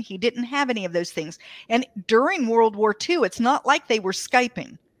love him. He didn't have any of those things. And during World War II, it's not like they were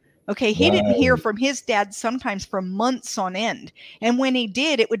Skyping. Okay, he didn't hear right, from his dad sometimes for months on end. And when he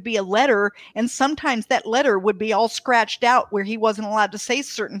did, it would be a letter. And sometimes that letter would be all scratched out where he wasn't allowed to say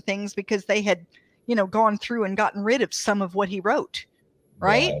certain things because they had, gone through and gotten rid of some of what he wrote.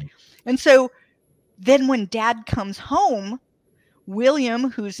 Right. right. And so then when dad comes home, William,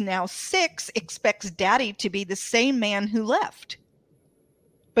 who's now 6, expects daddy to be the same man who left.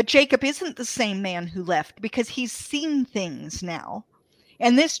 But Jacob isn't the same man who left because he's seen things now.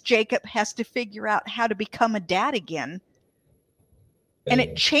 And this Jacob has to figure out how to become a dad again. And it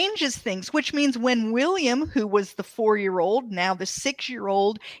And changes things, which means when William, who was the 4-year-old, now the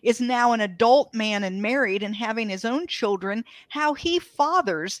 6-year-old, is now an adult man and married and having his own children, how he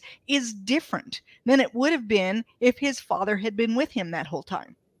fathers is different than it would have been if his father had been with him that whole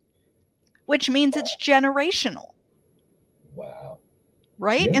time, which means it's generational. wow.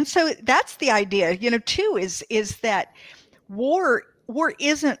 Right. Yeah. And so that's the idea, too, is that war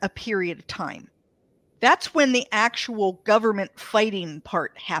isn't a period of time. That's when the actual government fighting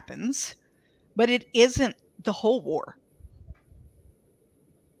part happens, but it isn't the whole war.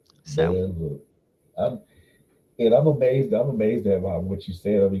 So, Man, look, I'm I'm amazed. I'm amazed at what you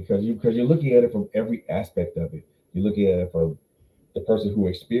said because you're looking at it from every aspect of it. You're looking at it from the person who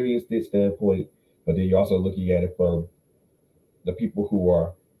experienced it standpoint, but then you're also looking at it from the people who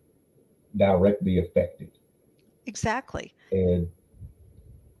are directly affected. exactly. And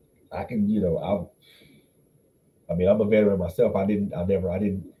I can, I mean, I'm a veteran myself. I didn't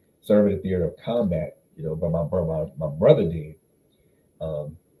serve in the theater of combat, but my brother did.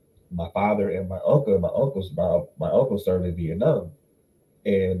 Um, my father and my uncle served in Vietnam,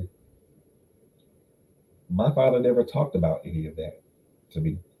 and my father never talked about any of that to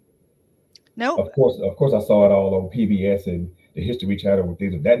me. No, Of course, I saw it all on PBS and the History Channel and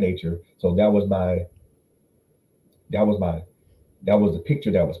things of that nature. So that was my that was the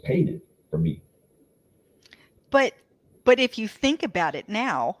picture that was painted for me. but if you think about it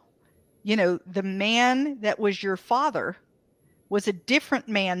now, the man that was your father was a different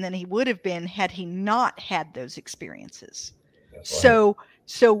man than he would have been had he not had those experiences. That's right.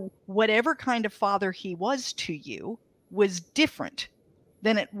 So whatever kind of father he was to you was different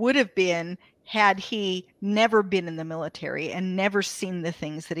than it would have been had he never been in the military and never seen the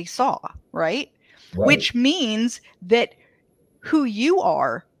things that he saw, right? Right. Which means that who you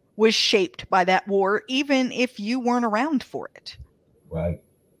are was shaped by that war, even if you weren't around for it. Right.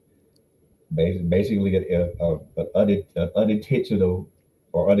 Basically, an unintentional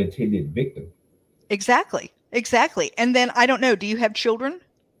or unintended victim. Exactly. Exactly. And then I don't know, do you have children?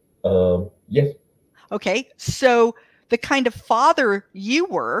 Yes. Okay. So the kind of father you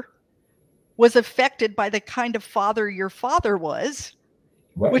were was affected by the kind of father your father was,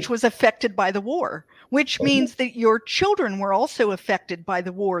 which Right. was affected by the war, which Oh, yeah. means that your children were also affected by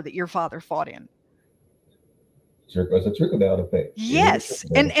the war that your father fought in. It's a trickle down effect. It is a Yes.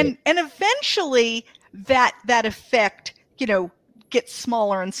 trickle down And effect. eventually that effect, gets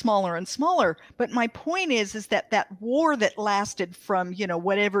smaller and smaller and smaller. But my point is that war that lasted from,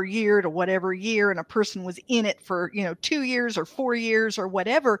 whatever year to whatever year, and a person was in it for, 2 years or 4 years or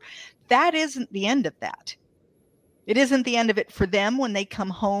whatever, that isn't the end of that. It isn't the end of it for them when they come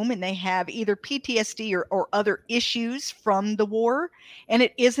home and they have either PTSD or other issues from the war. And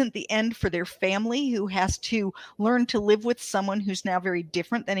it isn't the end for their family who has to learn to live with someone who's now very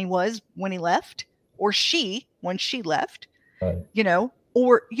different than he was when he left, or she when she left, Right.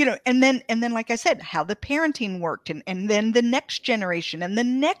 or and then like I said, how the parenting worked, and then the next generation and the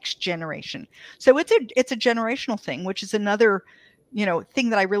next generation. So it's a generational thing, which is another thing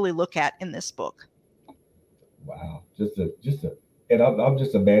that I really look at in this book. Wow. And I'm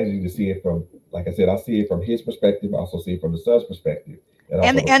just imagining to see it from, like I said, I see it from his perspective. I also see it from the son's perspective, and also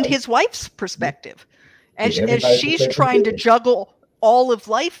and the and wife. his wife's perspective, as Everybody's she's perspective. trying to juggle all of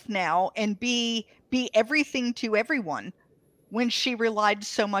life now and be everything to everyone when she relied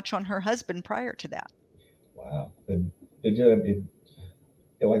so much on her husband prior to that. Wow. And it just,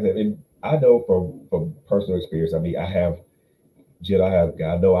 it like that. And I know from personal experience. I mean, I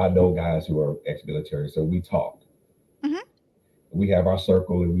know guys who are ex-military, so we talk. Hmm. We have our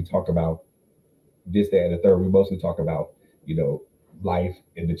circle, and we talk about this, that, and the third. We mostly talk about you know life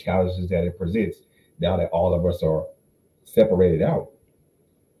and the challenges that it presents. Now that all of us are separated out,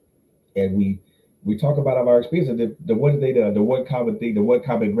 and we talk about our experience. And the one common thing, the one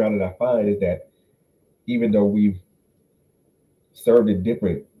common ground that I find is that even though we've served in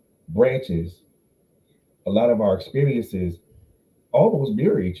different branches, a lot of our experiences almost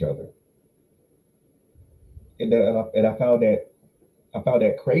mirror each other. And I found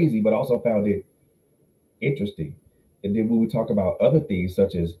that crazy, but also found it interesting. And then when we talk about other things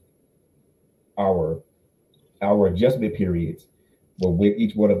such as our our adjustment periods, when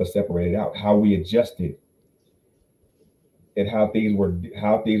each one of us separated out, how we adjusted and how things were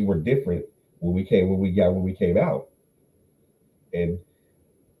different when we came out, and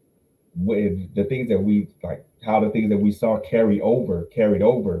when the things that we like how the things that we saw carried over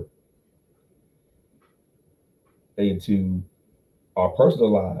into our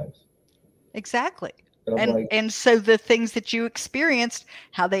personal lives. Exactly. And I'm like, And so the things that you experienced,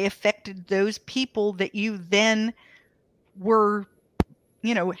 how they affected those people that you then were,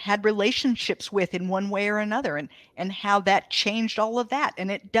 had relationships with in one way or another, and how that changed all of that.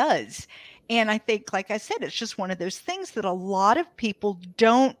 And it does. And I think, like I said, it's just one of those things that a lot of people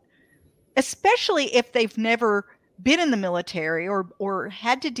don't, especially if they've never been in the military or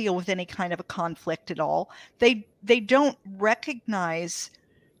had to deal with any kind of a conflict at all, they don't recognize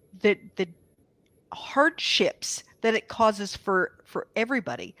the hardships that it causes for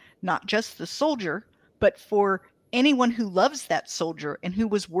everybody, not just the soldier, but for anyone who loves that soldier and who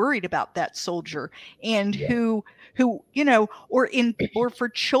was worried about that soldier, and yeah, who or for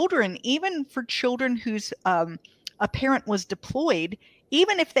children, even for children whose a parent was deployed,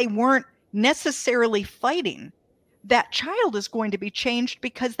 even if they weren't necessarily fighting, that child is going to be changed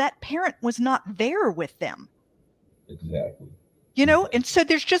because that parent was not there with them. exactly. And Exactly. so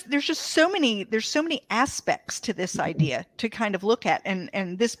there's just so many aspects to this idea to kind of look at,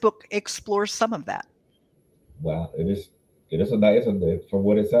 and this book explores some of that. Wow. It is a nice, from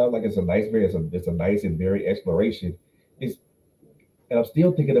what it sounds like, it's a nice, it's a nice and very exploration. It's, and I'm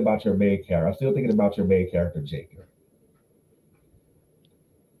still thinking about your main character. I'm still thinking about your main character, Jacob.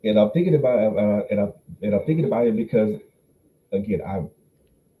 And I'm thinking about, and I'm thinking about him because, again,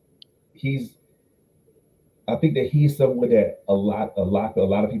 he's, I think that he's someone that a lot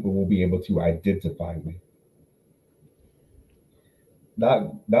of people will be able to identify with.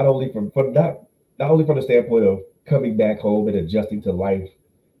 Not only from not only from the standpoint of coming back home and adjusting to life,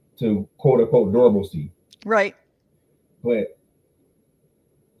 to quote unquote normalcy, Right. but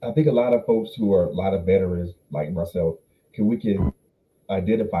I think a lot of folks who are a lot of veterans like myself can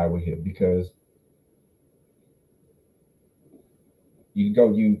identify with him because you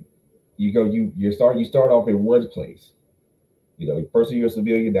go you start off in one place. You know, first you're a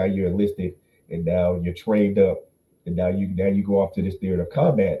civilian, now you're enlisted, and now you're trained up, and now you go off to this theater of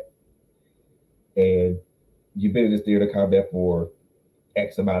combat, and you've been in this theater of combat for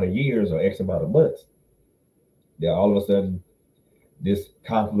X amount of years or X amount of months. Now all of a sudden this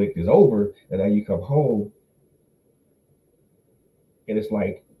conflict is over, and now you come home, and it's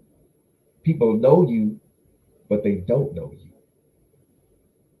like people know you, but they don't know you.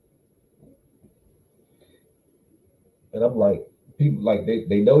 And I'm like, people like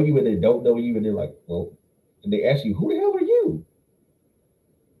they know you and they don't know you, and they're like, well, and they ask you, who the hell are you?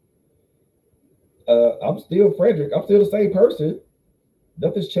 I'm still Frederick. I'm still the same person.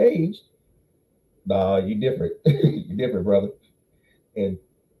 Nothing's changed. Nah, you different. You different, brother. And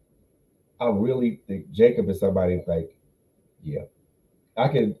I really think Jacob is somebody like, yeah, I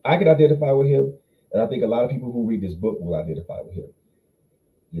can identify with him, and I think a lot of people who read this book will identify with him.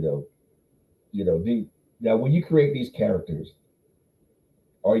 You know, now when you create these characters,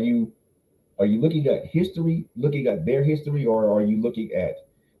 are you looking at history, looking at their history, or are you looking at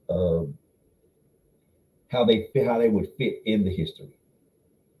um, how they would fit in the history?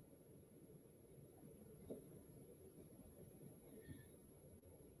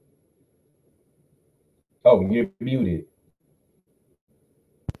 Oh, you're muted.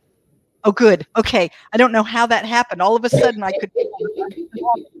 Oh, good. Okay. I don't know how that happened. All of a sudden, I could.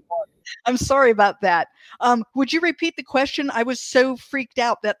 I'm sorry about that. Would you repeat the question? I was so freaked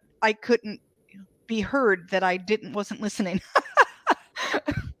out that I couldn't be heard, that I wasn't listening.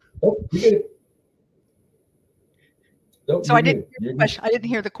 Oh, you get it. No, So you're I didn't good. hear You're the good. question. I didn't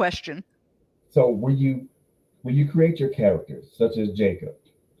hear the question. So when you create your characters, such as Jacob,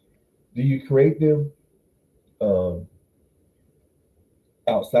 do you create them um,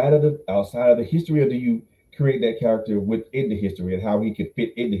 outside of the history, or do you create that character within the history and how he can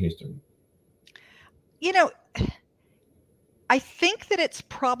fit in the history? You know, I think that it's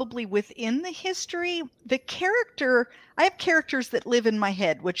probably within the history. I have characters that live in my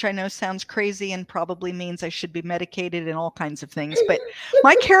head, which I know sounds crazy and probably means I should be medicated and all kinds of things. But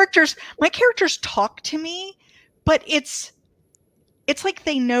my characters talk to me, but it's like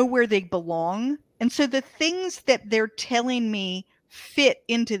they know where they belong. And so the things that they're telling me fit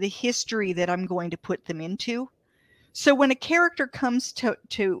into the history that I'm going to put them into. So when a character comes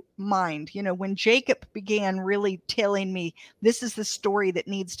to mind, when Jacob began really telling me this is the story that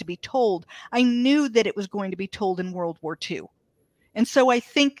needs to be told, I knew that it was going to be told in World War II. And so I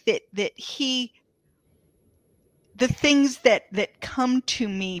think that the things that come to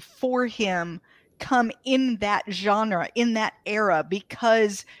me for him come in that genre, in that era,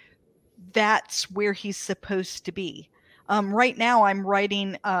 because that's where he's supposed to be. Right now, I'm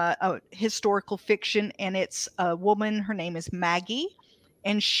writing a historical fiction, and it's a woman. Her name is Maggie,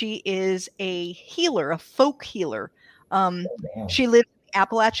 and she is a healer, a folk healer. Um, Wow. she lived in the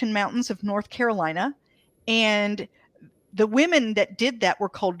Appalachian Mountains of North Carolina, and the women that did that were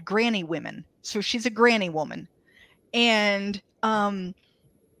called granny women. So she's a granny woman. And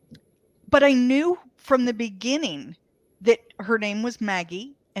but I knew from the beginning that her name was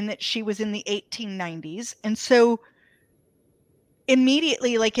Maggie and that she was in the 1890s. And so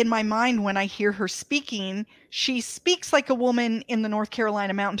immediately, like in my mind, when I hear her speaking, she speaks like a woman in the North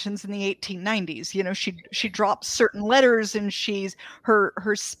Carolina mountains in the 1890s. You know, she drops certain letters, and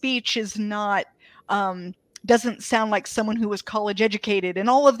her speech is not doesn't sound like someone who was college educated, and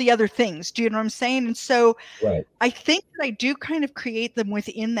all of the other things. Do you know what I'm saying? And so Right. I think that I do kind of create them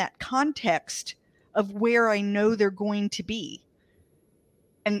within that context of where I know they're going to be.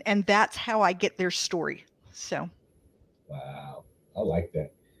 And that's how I get their story. So Wow. I like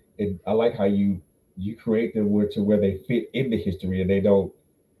that. And I like how you create them where to where they fit in the history and they don't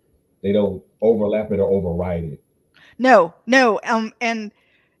overlap it or override it. no, and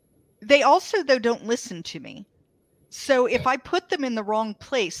they also though don't listen to me. So if I put them in the wrong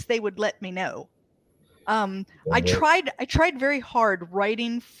place, they would let me know. That works. I tried very hard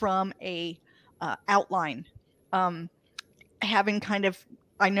writing from a outline, um, having kind of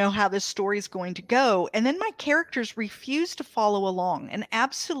I know how this story is going to go, and then my characters refuse to follow along and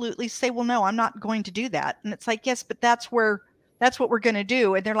absolutely say, "Well, no, I'm not going to do that." And it's like, "Yes, but that's what we're going to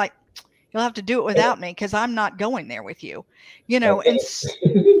do." And they're like, "You'll have to do it without me because I'm not going there with you," you know. And Okay.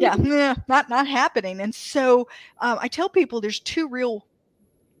 yeah, not happening. And so I tell people there's two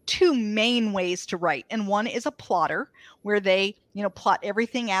main ways to write, and one is a plotter where they plot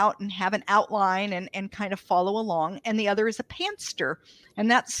everything out and have an outline and kind of follow along, and the other is a pantster, and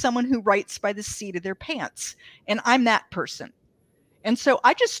that's someone who writes by the seat of their pants, and I'm that person. And so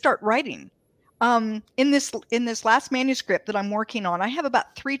I just start writing. In this last manuscript that I'm working on, I have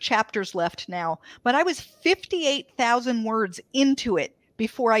about 3 chapters left now, but I was 58,000 words into it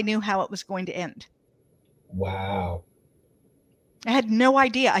before I knew how it was going to end. Wow. I had no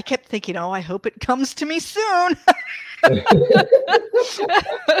idea. I kept thinking, "Oh, I hope it comes to me soon."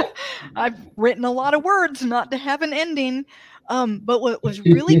 I've written a lot of words not to have an ending. But what was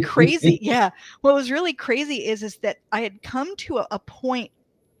really crazy, yeah, what was really crazy is that I had come to a point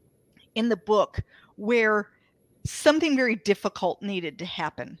in the book where something very difficult needed to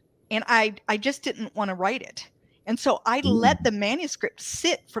happen, and I just didn't want to write it. And so I Ooh, let the manuscript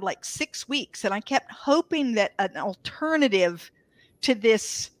sit for like 6 weeks, and I kept hoping that an alternative to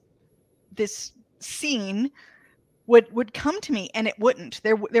this scene would come to me, and it wouldn't.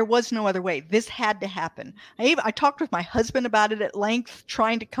 There was no other way. This had to happen. I talked with my husband about it at length,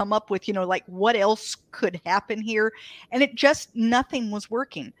 trying to come up with like what else could happen here, and it just nothing was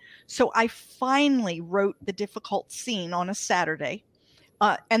working. So I finally wrote the difficult scene on a Saturday.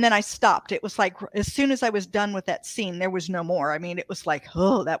 And then I stopped. It was like as soon as I was done with that scene, there was no more. I mean, it was like,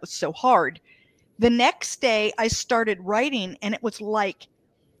 oh, that was so hard. The next day I started writing, and it was like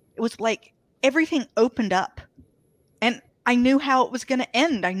everything opened up, and I knew how it was going to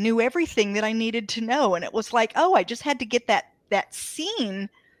end. I knew everything that I needed to know, and it was like, oh, I just had to get that scene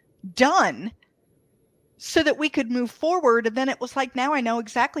done so that we could move forward. And then it was like, now I know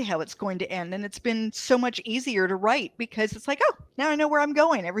exactly how it's going to end, and it's been so much easier to write because it's like, oh, now I know where I'm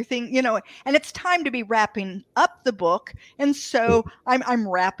going. Everything, and it's time to be wrapping up the book, and so I'm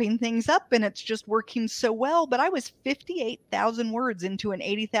wrapping things up, and it's just working so well. But I was 58,000 words into an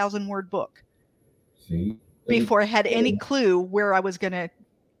 80,000 word book see, before I had any clue where I was going to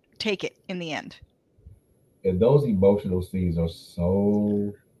take it in the end. and those emotional scenes are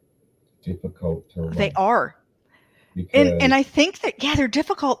so difficult to They write are. And because I think that they're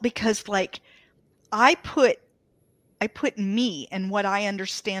difficult because like I put I put me and what I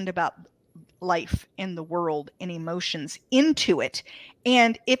understand about life and the world and emotions into it.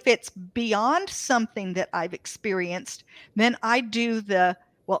 And if it's beyond something that I've experienced, then I do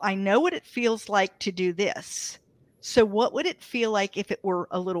well, I know what it feels like to do this. So what would it feel like if it were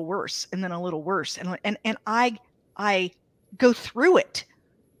a little worse and then a little worse? And I go through it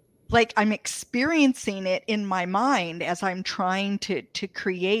like I'm experiencing it in my mind as I'm trying to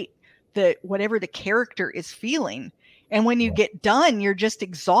create the whatever the character is feeling. And when you get done, you're just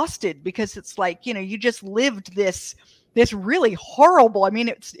exhausted because it's like, you just lived this really horrible. I mean,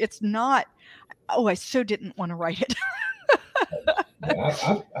 it's not, oh, I so didn't want to write it.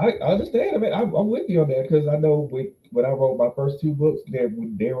 I understand. I mean, I'm with you on that because I know when I wrote my first 2 books,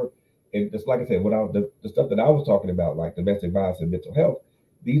 they were, and just like I said, without the stuff that I was talking about, like domestic violence and mental health,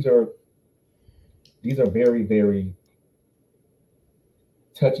 these are these are very very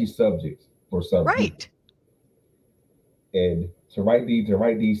touchy subjects for some people, Right. and to write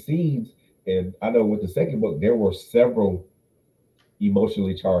these scenes, And I know with the second book, there were several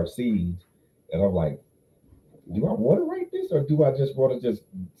emotionally charged scenes, and I'm like, do I want to write this or do I just want to just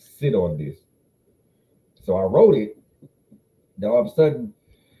sit on this? So I wrote it. Now all of a sudden,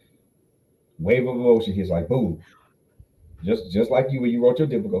 wave of emotion hits like boom, just like you when you wrote your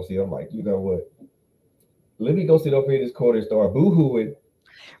difficulty. I'm like, you know what? Let me go sit over in this corner and start boohooing.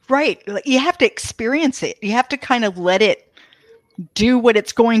 Right. Like, you have to experience it. You have to kind of let it do what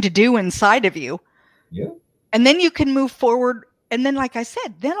it's going to do inside of you. Yeah, And then you can move forward. And then, like I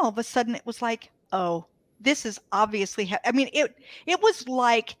said, then all of a sudden it was like, oh, this is obviously, I mean, it was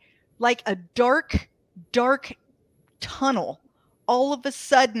like a dark tunnel all of a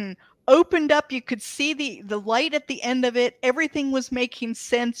sudden opened up. You could see the light at the end of it. Everything was making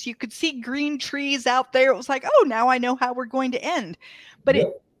sense. You could see green trees out there. It was like, oh, now I know how we're going to end. But it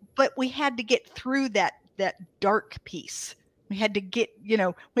yep, but we had to get through that dark piece. We had to get, we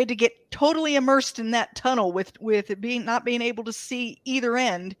had to get totally immersed in that tunnel with it being not being able to see either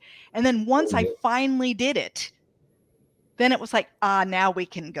end. And then once oh, I yeah. finally did it, then it was like, now we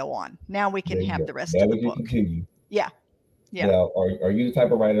can go on. Now we can There you have go. the rest Now of the we can book. continue. Yeah. Yeah. Now, are you the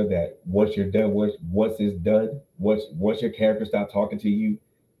type of writer that once you're done, once it's done, once your character stops talking to you,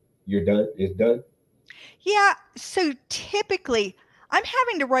 you're done. It's done. Yeah, so typically I'm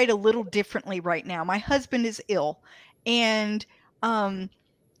having to write a little differently right now. My husband is ill, and um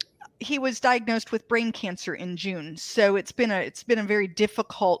he was diagnosed with brain cancer in June. So it's been a very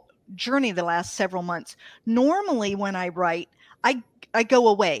difficult journey the last several months. Normally when I write, I I go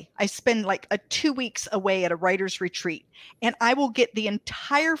away. I spend like a 2 weeks away at a writer's retreat, and I will get the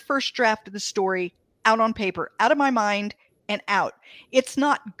entire first draft of the story out on paper, out of my mind and out. It's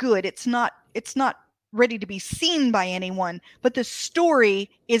not good. It's not ready to be seen by anyone, but the story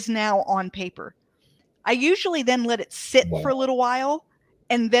is now on paper. I usually then let it sit for a Wow. little while,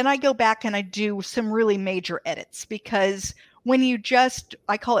 and then I go back and I do some really major edits, because when you just,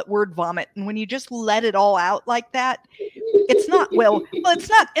 I call it word vomit, and when you just let it all out like that, it's not it's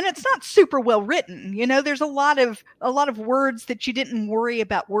not, and it's not super well written. There's a lot of words that you didn't worry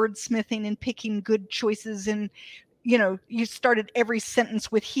about wordsmithing and picking good choices, and you started every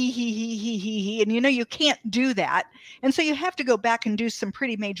sentence with he, and you can't do that. And so you have to go back and do some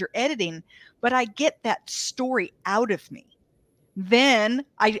pretty major editing, but I get that story out of me. Then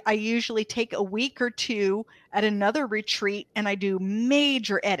I usually take a week or two at another retreat and I do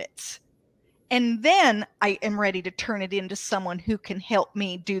major edits. And then I am ready to turn it into someone who can help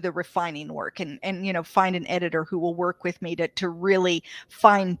me do the refining work, and find an editor who will work with me to really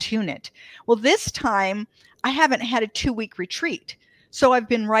fine tune it. Well, this time I haven't had a 2 week retreat. So I've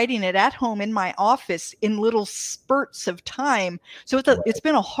been writing it at home in my office in little spurts of time. So it's Right.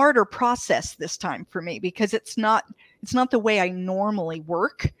 been a harder process this time for me, because it's not the way I normally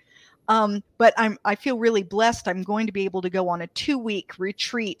work. But I feel really blessed. I'm going to be able to go on a 2 week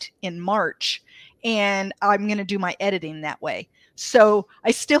retreat in March, and I'm going to do my editing that way. So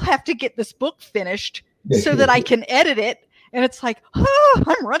I still have to get this book finished so that I can edit it. And it's like, oh,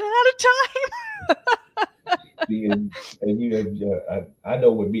 I'm running out of time. See, and I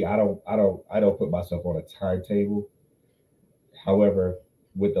know with me, I don't put myself on a timetable. However,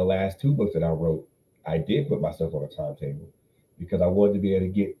 with the last two books that I wrote, I did put myself on a timetable because I wanted to be able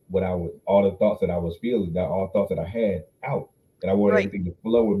to get what I was, all the thoughts that I was feeling, that all thoughts that I had out, and I wanted Right. everything to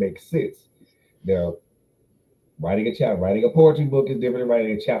flow and make sense. Now, writing a poetry book is different than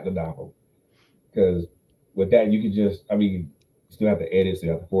writing a chapter novel because with that you can just, I mean, you still have to edit,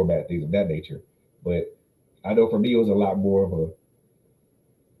 still have to format things of that nature. But I know for me it was a lot more of a,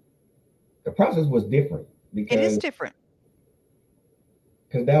 the process was different It is because different.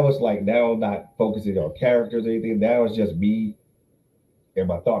 now it's like, now I'm not focusing on characters or anything. Now it's just me and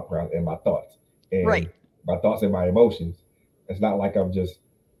my thought process and my thoughts Right. and my thoughts and my emotions. It's not like I'm just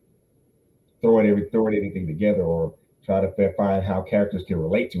throwing anything together or trying to find how characters can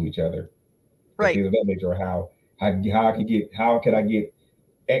relate to each other and Right. things of that nature, or how can I get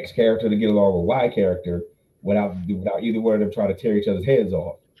X character to get along with Y character without either one of them trying to tear each other's heads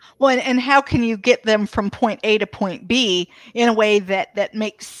off. Well, and how can you get them from point A to point B in a way that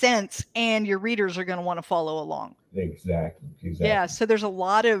makes sense, and your readers are going to want to follow along? Exactly, Yeah, exactly. so there's a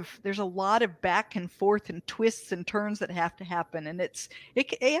lot of back and forth and twists and turns that have to happen, and it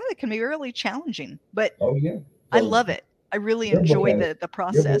can be really challenging, but Oh yeah. I So love it. I really your book enjoy has the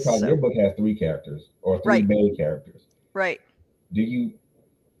process. your So book has three characters or three right, main characters. right. Do you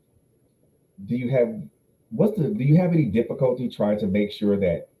do you have do you have any difficulty trying to make sure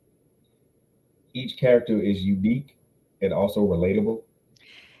that each character is unique and also relatable?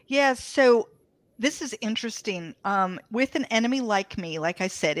 Yeah, so this is interesting. With An Enemy Like Me, like I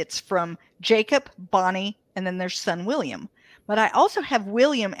said, it's from Jacob, Bonnie, and then their son William. But I also have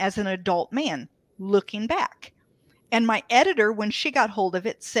William as an adult man looking back. And my editor, when she got hold of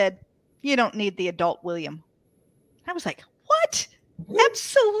it, said, "You don't need the adult William." I was like, "What?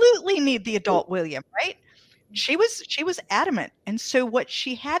 Absolutely need the adult William, right?" She was adamant. And so what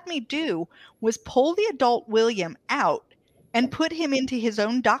she had me do was pull the adult William out and put him into his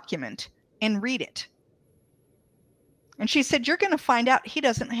own document and read it. And she said, "You're going to find out he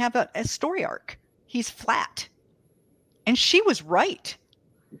doesn't have a story arc. He's flat." And she was right.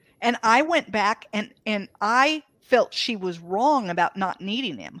 And I went back and I felt she was wrong about not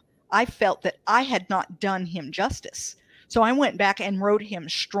needing him. I felt that I had not done him justice. So I went back and wrote him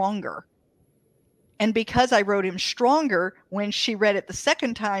stronger. And because I wrote him stronger, when she read it the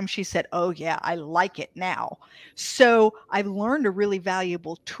second time, she said, "Oh, yeah, I like it now." So I've learned a really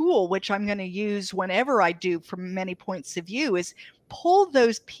valuable tool, which I'm going to use whenever I do from many points of view, is pull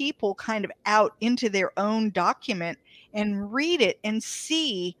those people kind of out into their own document and read it and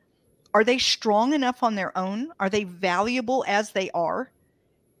see, are they strong enough on their own? Are they valuable as they are?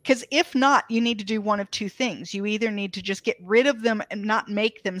 Because if not, you need to do one of two things. You either need to just get rid of them and not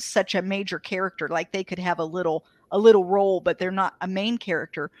make them such a major character, like they could have a little role, but they're not a main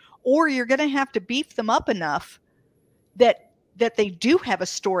character, or you're going to have to beef them up enough that they do have a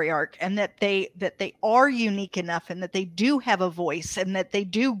story arc, and that they are unique enough, and that they do have a voice, and that they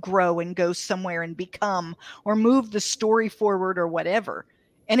do grow and go somewhere and become or move the story forward or whatever.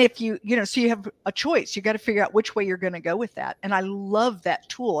 And if you so you have a choice. You got to figure out which way you're going to go with that. And I love that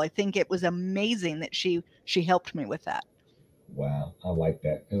tool. I think it was amazing that she helped me with that. Wow, I like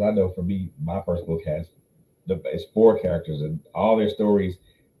that because I know for me, my first book has it's four characters and all their stories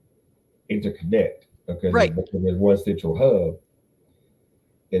interconnect Right. because there's one central hub,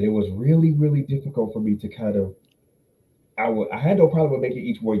 and it was really really difficult for me to kind of I had no problem with making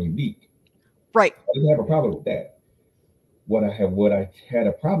each one unique. Right. I didn't have a problem with that. What I had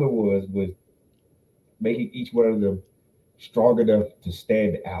a problem was making each one of them strong enough to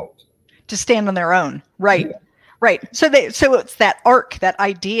stand out. To stand on their own. Right. Yeah, Right. So it's that arc, that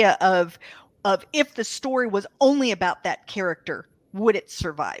idea of if the story was only about that character, would it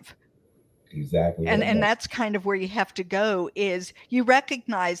survive? exactly. And that's kind of where you have to go, is you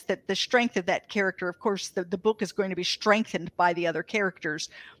recognize that the strength of that character, of course, the book is going to be strengthened by the other characters.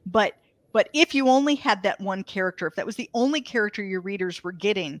 But if you only had that one character, if that was the only character your readers were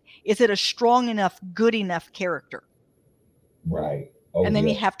getting, is it a strong enough, good enough character? Right. Oh And then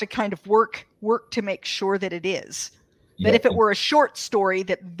yeah. you have to kind of work to make sure that it is. That Yeah. if it were a short story,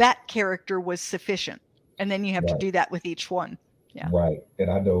 that character was sufficient. And then you have to Right. do that with each one. Yeah. Right. And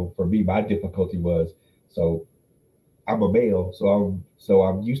I know for me, my difficulty was so I'm a male, so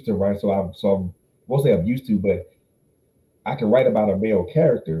I'm used to write. So I'm won't say I'm used to, but I can write about a male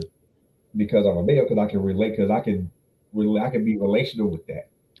character because I'm a male because I can relate because I can be relational with that.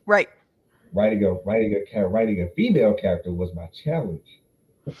 Right. Writing a female character was my challenge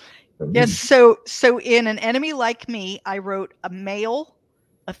for Yes. me. So in An Enemy Like Me, I wrote a male,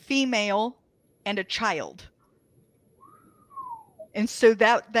 a female, and a child. And so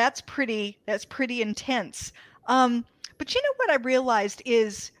that's pretty intense. But you know what I realized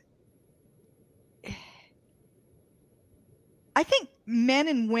is, I think men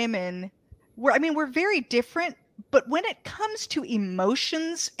and women we're very different, but when it comes to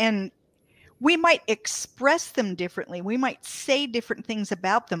emotions, and we might express them differently, we might say different things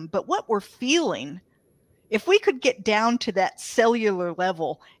about them, but what we're feeling, if we could get down to that cellular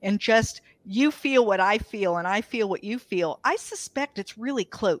level and just, you feel what I feel and I feel what you feel, I suspect it's really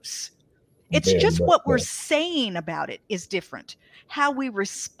close. It's Very just much what we're so. saying about it is different. How we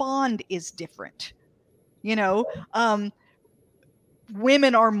respond is different. You know, um,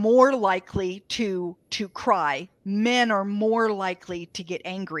 women are more likely to cry. Men are more likely to get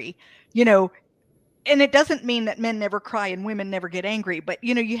angry. You know, and it doesn't mean that men never cry and women never get angry, but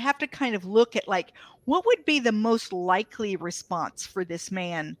you have to kind of look at, like, what would be the most likely response for this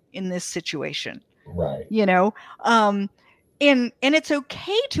man in this situation. Right. you know um and it's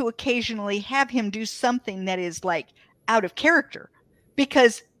okay to occasionally have him do something that is, like, out of character,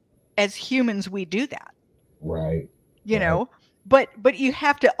 because as humans we do that. Right. you Right. know but you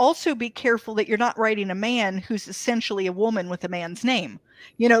have to also be careful that you're not writing a man who's essentially a woman with a man's name.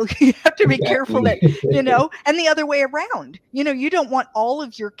 You have to be careful that, Exactly. and the other way around. You don't want all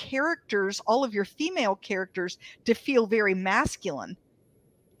of your characters, all of your female characters, to feel very masculine.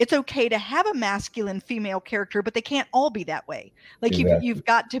 It's okay to have a masculine female character, but they can't all be that way. Like, Exactly. you've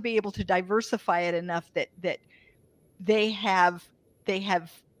got to be able to diversify it enough that they have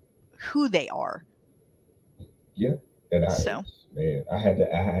who they are. Yeah, and So man, I had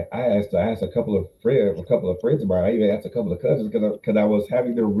to, I asked a couple of friends of mine. I even asked a couple of cousins because I was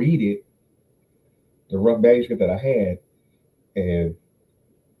having to read it, the rough manuscript that I had, and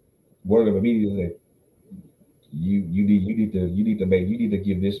one of them immediately said, you need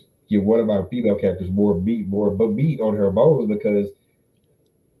to give one of my female characters more meat on her bones because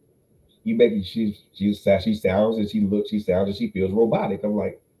you making she sounds and she sounds and she feels robotic. I'm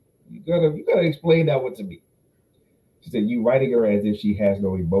like, you gotta explain that one to me. She said you writing her as if she has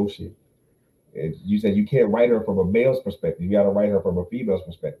no emotion. And you said you can't write her from a male's perspective. You got to write her from a female's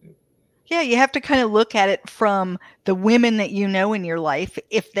perspective. yeah, you have to kind of look at it from the women that you know in your life.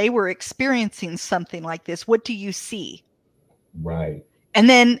 If they were experiencing something like this, what do you see? Right. And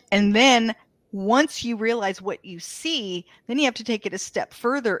then once you realize what you see, then you have to take it a step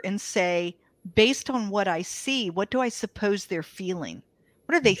further and say, based on what I see, what do I suppose they're feeling?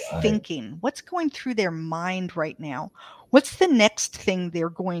 What are they Right. thinking? What's going through their mind right now? What's the next thing they're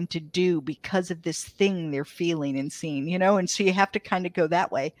going to do because of this thing they're feeling and seeing, you know? And so you have to kind of go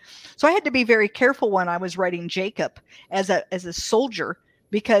that way. So I had to be very careful when I was writing Jacob as a soldier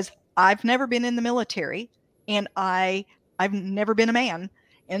because I've never been in the military and I've never been a man.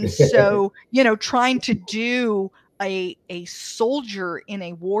 And so, you know, trying to do a soldier in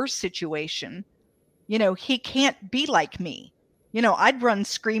a war situation, you know, he can't be like me. You know, I'd run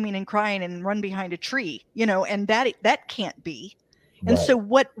screaming and crying and run behind a tree, you know, and that can't be. And so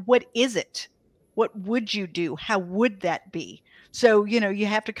Right. what is it? What would you do? How would that be? So, you know, you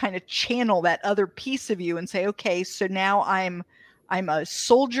have to kind of channel that other piece of you and say, okay, so now I'm a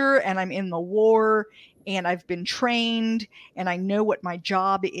soldier and I'm in the war and I've been trained and I know what my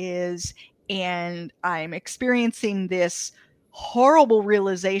job is and I'm experiencing this horrible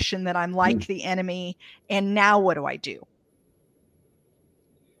realization that I'm like the enemy. And now what do I do?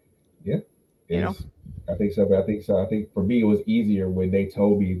 Yeah. You know? Is I think so. I think so. I think for me it was easier when they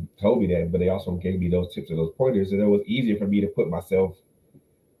told me that, but they also gave me those tips and those pointers, and it was easier for me to put myself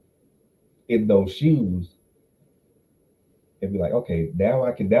in those shoes and be like, okay, now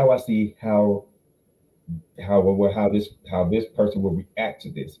I see how this person will react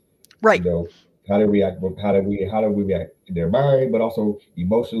to this. You Right. know, how do we react in their mind, but also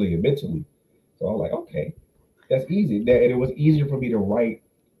emotionally and mentally. So I'm like, okay, that's easy. And it was easier for me to write,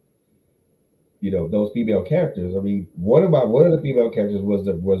 those female characters. I mean, one of the female characters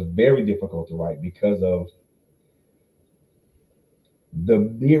was very difficult to write because of the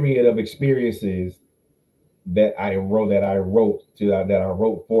myriad of experiences that I wrote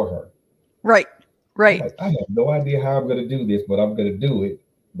for her. Right. I'm Right. like, I have no idea how I'm gonna do this, but I'm gonna do it.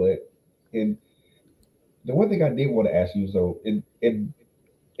 But and the one thing I did want to ask you, so and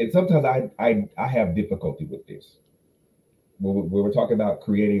sometimes I have difficulty with this. When we're talking about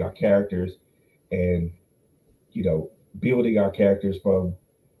creating our characters and you know building our characters from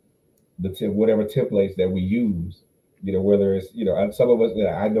whatever templates that we use. Whether it's some of us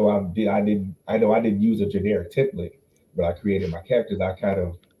that I know I didn't use a generic template, but I created my characters. I kind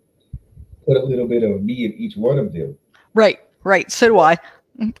of put a little bit of me in each one of them. Right. Right. So do I.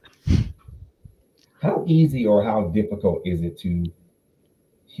 How easy or how difficult is it to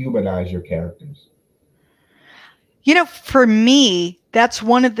humanize your characters? You know, for me, that's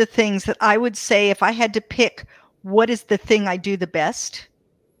one of the things that I would say if I had to pick what is the thing I do the best,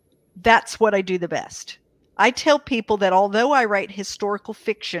 that's what I do the best. I tell people that although I write historical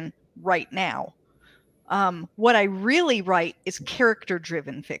fiction right now, what I really write is character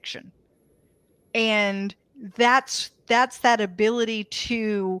driven fiction. And that's that ability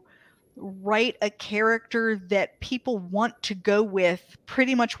to write a character that people want to go with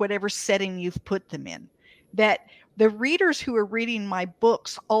pretty much whatever setting you've put them in. That the readers who are reading my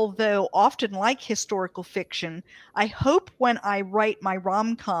books, although often like historical fiction, I hope when I write my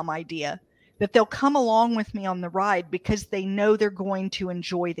rom-com idea that they'll come along with me on the ride because they know they're going to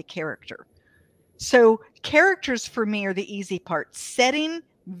enjoy the character. So characters for me are the easy part. Setting,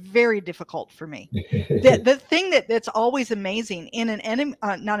 very difficult for me. The thing that's always amazing in an enemy,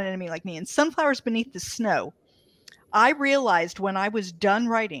 not an enemy like me, in Sunflowers Beneath the Snow, I realized when I was done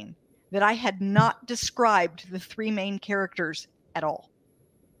writing that I had not described the three main characters at all.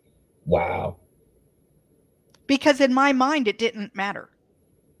 Wow. Because in my mind, it didn't matter.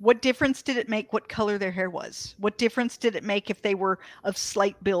 What difference did it make what color their hair was? What difference did it make if they were of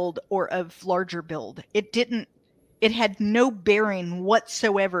slight build or of larger build? It didn't, it had no bearing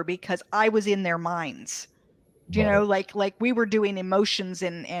whatsoever because I was in their minds. You know, Right. like we were doing emotions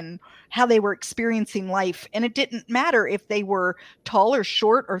and how they were experiencing life. And it didn't matter if they were tall or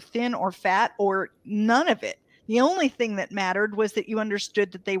short or thin or fat or none of it. The only thing that mattered was that you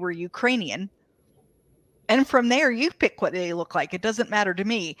understood that they were Ukrainian And from there, you pick what they look like. It doesn't matter to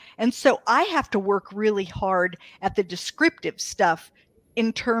me. And so I have to work really hard at the descriptive stuff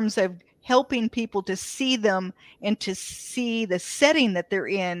in terms of helping people to see them and to see the setting that they're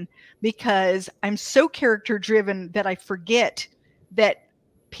in, because I'm so character driven that I forget that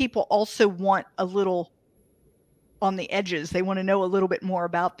people also want a little on the edges. They want to know a little bit more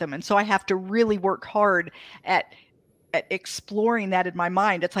about them. And so I have to really work hard at exploring that in my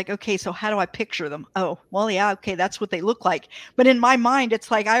mind. It's like, okay, so how do I picture them? Oh, well, yeah, okay, that's what they look like. But in my mind, it's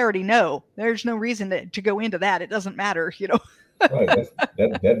like, I already know. There's no reason to go into that. It doesn't matter, you know? Right.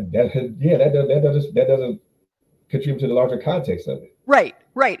 That doesn't contribute to the larger context of it. Right,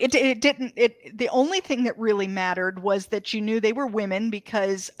 right. It didn't. The only thing that really mattered was that you knew they were women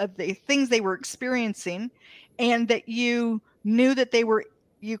because of the things they were experiencing, and that you knew that they were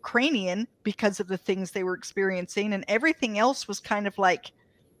Ukrainian because of the things they were experiencing, and everything else was kind of like,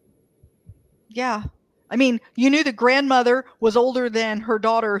 yeah. I mean, you knew the grandmother was older than her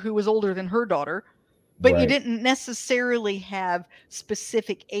daughter, who was older than her daughter, but you Right. didn't necessarily have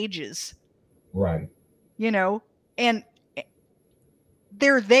specific ages, Right. you know, and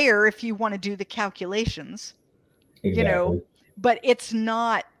they're there if you want to do the calculations, you know, Exactly. but it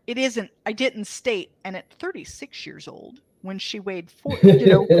isn't, I didn't state, and at 36 years old, when she weighed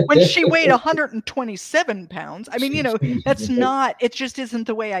when she weighed 127 pounds, I mean, that's not, it just isn't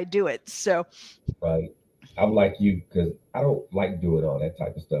the way I do it. So, right. I'm like you because I don't like doing all that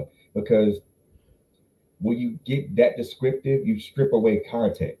type of stuff because when you get that descriptive, you strip away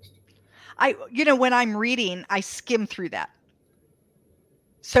context. when I'm reading, I skim through that.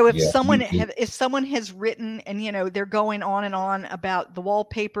 So if Yeah, me too. someone has written, and they're going on and on about the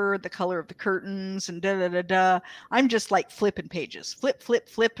wallpaper, the color of the curtains, and da da da da, I'm just like flipping pages, flip flip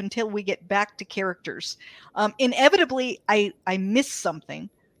flip until we get back to characters. Inevitably, I miss something.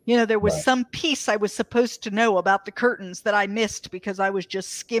 There was Right. some piece I was supposed to know about the curtains that I missed because I was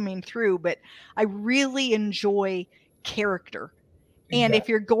just skimming through. But I really enjoy character, and if Exactly.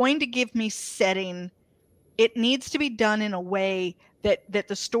 you're going to give me setting, it needs to be done in a way that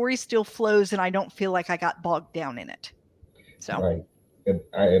the story still flows and I don't feel like I got bogged down in it. So, Right. And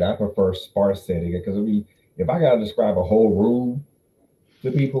I prefer sparse setting because I mean, if I gotta describe a whole room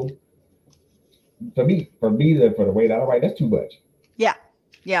to people, for the way that I write, that's too much. yeah.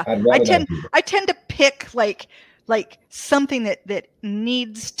 Yeah. I'd I rather not tend do that. I tend to pick like something that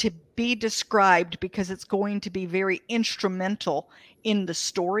needs to be described because it's going to be very instrumental in the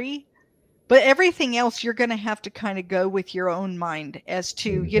story. But everything else, you're going to have to kind of go with your own mind as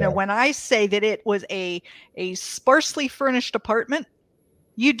to, Exactly. when I say that it was a sparsely furnished apartment,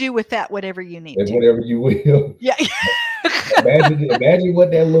 you do with that whatever you need And to. whatever you will. Yeah. Imagine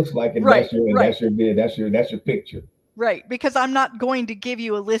what that looks like, and Right, right, that's your picture. right. Because I'm not going to give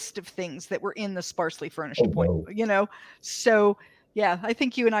you a list of things that were in the sparsely furnished Oh point, no, So, yeah, I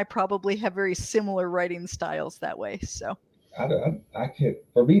think you and I probably have very similar writing styles that way. So, I can't.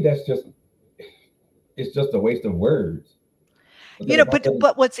 For me, it's just a waste of words because if I but couldn't,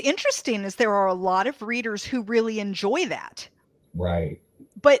 but what's interesting is there are a lot of readers who really enjoy that. right,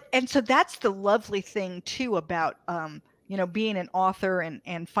 And so that's the lovely thing too about being an author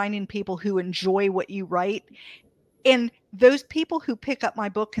and finding people who enjoy what you write. And those people who pick up my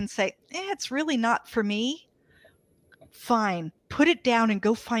book and say, it's really not for me, fine, put it down and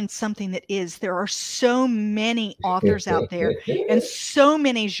go find something that is. There are so many authors out there and so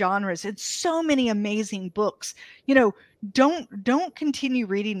many genres and so many amazing books. Don't continue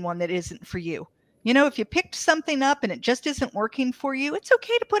reading one that isn't for you. If you picked something up and it just isn't working for you, it's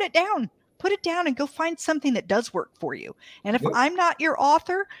okay to put it down. Put it down and go find something that does work for you. And if yep, I'm not your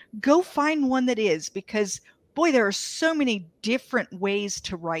author, go find one that is, because boy, there are so many different ways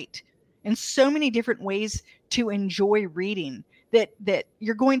to write and so many different ways to enjoy reading that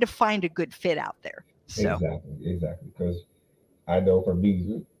you're going to find a good fit out there. So, exactly. Because I know for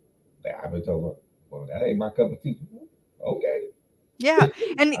me, I've been told, well, that ain't my cup of tea. Okay, yeah.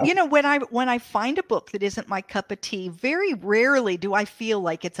 And I, when I find a book that isn't my cup of tea, very rarely do I feel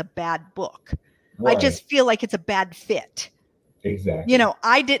like it's a bad book. I right, just feel like it's a bad fit. exactly.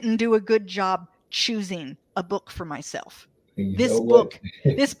 I didn't do a good job choosing a book for myself. And you This know what? book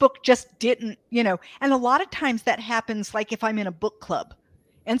this book just didn't, and a lot of times that happens like if I'm in a book club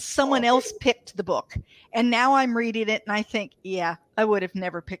and someone Okay. else picked the book and now I'm reading it and I think, yeah, I would have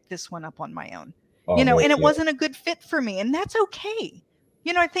never picked this one up on my own. Oh man, And it yeah, wasn't a good fit for me, and that's okay.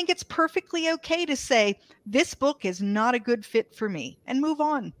 I think it's perfectly okay to say this book is not a good fit for me and move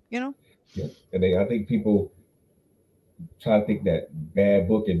on. yeah. And I think people try to think that bad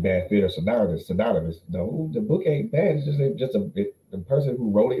book and bad fit are synonymous. Synonymous. No, the book ain't bad. It's just the person who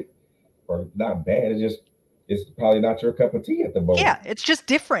wrote it, or not bad. It's just it's probably not your cup of tea at the moment. Yeah, it's just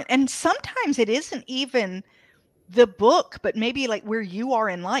different. And sometimes it isn't even the book, but maybe like where you are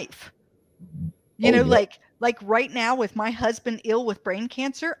in life. You Oh know, yeah, like right now with my husband ill with brain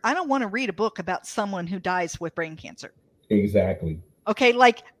cancer, I don't want to read a book about someone who dies with brain cancer. exactly. Okay,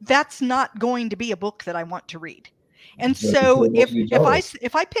 like that's not going to be a book that I want to read. And It's going to be too so emotionally charged.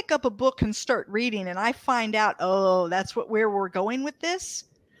 if I pick up a book and start reading and I find out, oh, that's where we're going with this,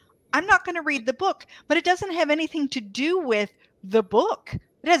 I'm not going to read the book, but it doesn't have anything to do with the book.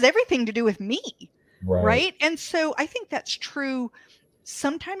 It has everything to do with me, Right. right? And so I think that's true.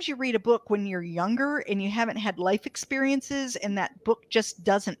 Sometimes you read a book when you're younger and you haven't had life experiences and that book just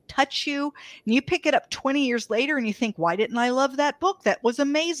doesn't touch you. And you pick it up 20 years later and you think, why didn't I love that book? That was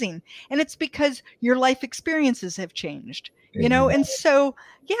amazing. And it's because your life experiences have changed, you know? And Exactly. so,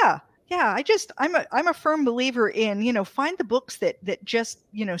 yeah, yeah, I'm a firm believer in, find the books that just,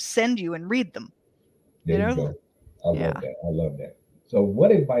 send you and read them, There you you know? go. I love Yeah. that. I love that. So,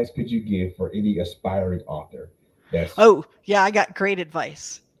 what advice could you give for any aspiring author? That's Oh, yeah, I got great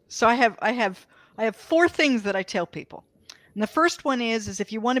advice. So I have four things that I tell people. And the first one is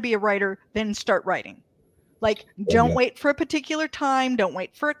if you want to be a writer, then start writing. Like, oh don't yeah, wait for a particular time, don't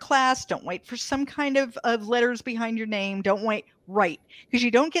wait for a class, don't wait for some kind of letters behind your name, don't wait, write. Because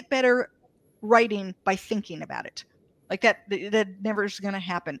you don't get better writing by thinking about it. Like that never is going to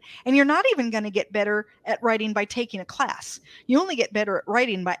happen. And you're not even going to get better at writing by taking a class. You only get better at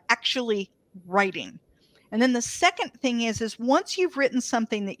writing by actually writing. And then the second thing is once you've written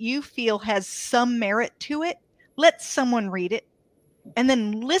something that you feel has some merit to it, let someone read it and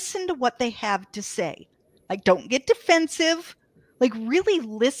then listen to what they have to say. Like, don't get defensive. Like, really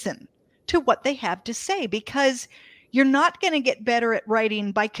listen to what they have to say because you're not going to get better at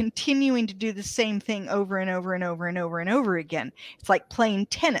writing by continuing to do the same thing over and over and over and over and over again. It's like playing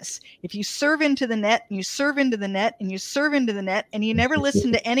tennis. If you serve into the net and you serve into the net and you serve into the net and you never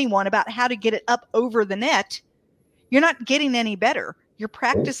listen to anyone about how to get it up over the net, you're not getting any better. You're oh,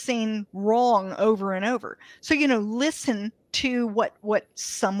 practicing wrong over and over. So, listen to what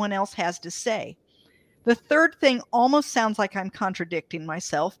someone else has to say. The third thing almost sounds like I'm contradicting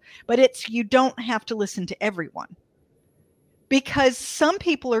myself, but it's you don't have to listen to everyone because some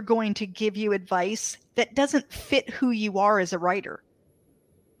people are going to give you advice that doesn't fit who you are as a writer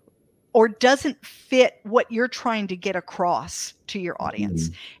or doesn't fit what you're trying to get across to your audience.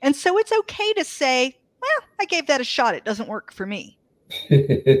 mm. And so it's okay to say, well, I gave that a shot. It doesn't work for me.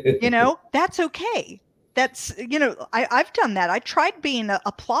 That's okay. That's, I've done that. I tried being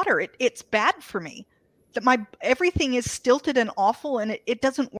a plotter. It's bad for me that my everything is stilted and awful and it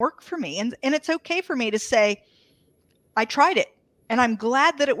doesn't work for me. And it's okay for me to say, I tried it and I'm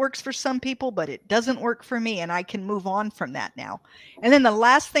glad that it works for some people, but it doesn't work for me. And I can move on from that now. And then the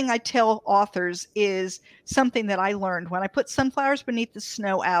last thing I tell authors is something that I learned when I put Sunflowers Beneath the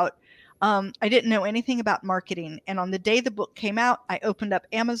Snow out. I didn't know anything about marketing. And on the day the book came out, I opened up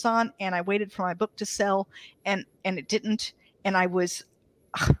Amazon and I waited for my book to sell and it didn't. And I was,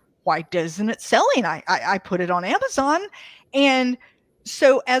 why doesn't it selling? I put it on Amazon. And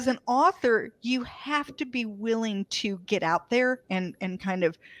so as an author, you have to be willing to get out there and kind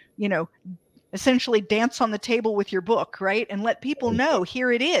of, you know, essentially dance on the table with your book, right? And let people know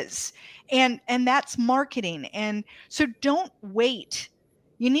here it is. And that's marketing. And so don't wait.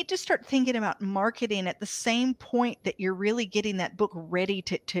 You need to start thinking about marketing at the same point that you're really getting that book ready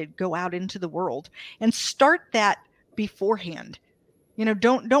to go out into the world and start that beforehand.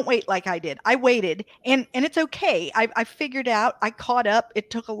 Don't wait like I did. I waited and it's okay. I figured out, I caught up. It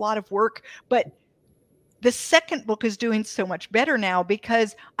took a lot of work, but the second book is doing so much better now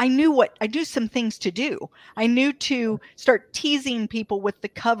because I knew some things to do. I knew to start teasing people with the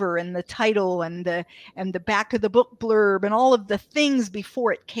cover and the title and the back of the book blurb and all of the things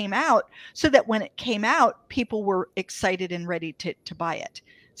before it came out so that when it came out, people were excited and ready to buy it.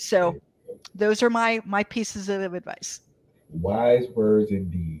 So those are my pieces of advice. Wise words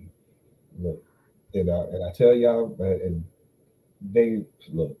indeed. Look, and I tell y'all, and they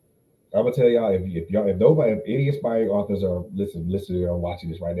look. I'm gonna tell y'all if nobody, if any aspiring authors are listening or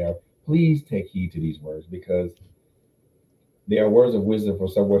watching this right now, please take heed to these words because they are words of wisdom from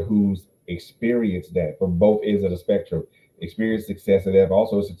someone who's experienced that from both ends of the spectrum, experienced success, and have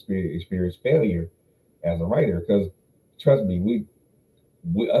also experienced failure as a writer. Because trust me,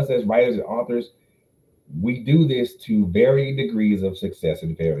 we us as writers and authors, we do this to varying degrees of success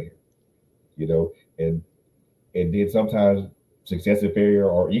and failure. You know, and then sometimes success and failure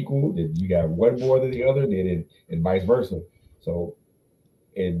are equal. Then you got one more than the other, and vice versa. So,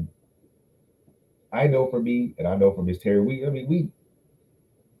 and I know for me, and I know for Miss Terry,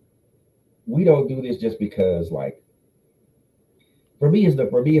 we don't do this just because, like, for me it's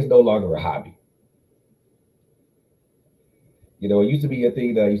no longer a hobby. It used to be a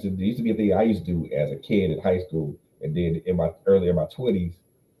thing that I used to it used to be a thing I used to do as a kid in high school, and then in my 20s,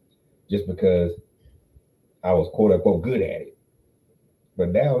 just because I was quote unquote good at it. But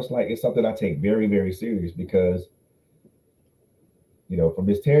now it's like it's something I take very, very serious because for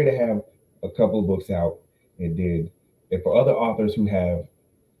Miss Terry to have a couple of books out, and for other authors who have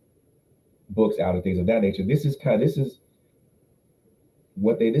books out and things of that nature, this is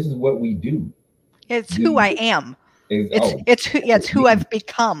what we do. It's who We I am. is It's oh it's who, yeah, it's who me. I've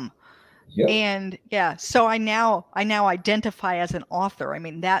become. Yep. And yeah, so I now identify as an author. I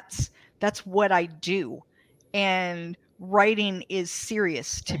mean, that's what I do. And writing is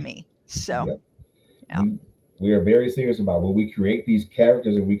serious to me. So, Yep. yeah. We we are very serious about when we create these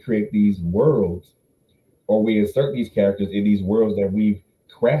characters and we create these worlds, or we insert these characters in these worlds that we've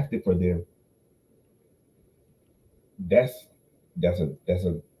crafted for them. That's that's an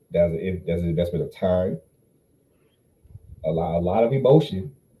investment of time, a lot of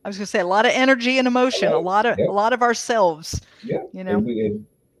emotion. I was going to say a lot of energy and A emotion, lot a of, lot of a yep, lot of ourselves, yeah. you know.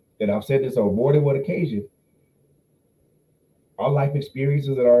 And I've said this on more than one occasion. Our life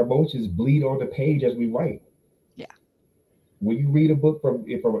experiences and our emotions bleed on the page as we write. Yeah. When you read a book from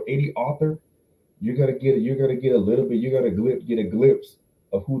any author, you're gonna get a little bit. You're gonna get a glimpse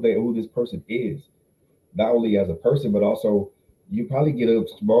of who this person is, not only as a person, but also you probably get a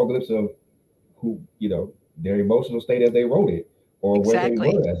small glimpse of who their emotional state as they wrote it, or where they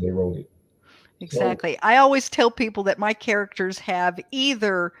Exactly. were as they wrote it. So Exactly. I always tell people that my characters have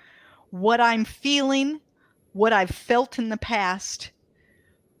either what I'm feeling, what I've felt in the past,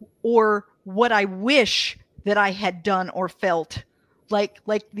 or what I wish that I had done or felt, like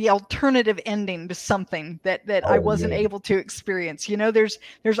the alternative ending to something that I oh wasn't yeah, able to experience.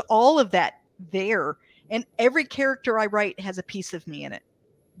 There's all of that there, and every character I write has a piece of me in it.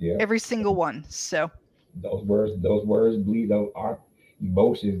 yeah. Every single one. So, Those words bleed on our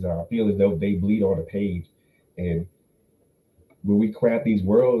emotions, our feelings. They bleed on the page, and when we craft these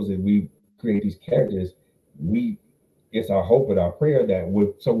worlds and we create these characters, we it's our hope and our prayer that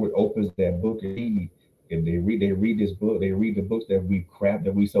when someone opens that book and they read this book, they read the books that we craft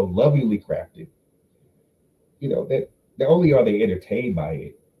that we so lovingly crafted. That not only are they entertained by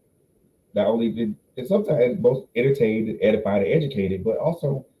it, not only did and sometimes most entertained, edified, and educated, but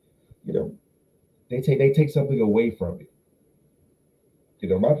also you know they take something away from it.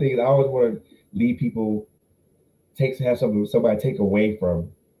 My thing is I always want to leave people have somebody take away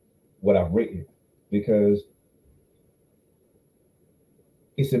from what I've written, because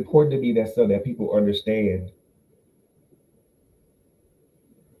it's important to me that so that people understand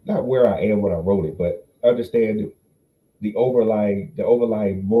not where I am when I wrote it, but understand the overlying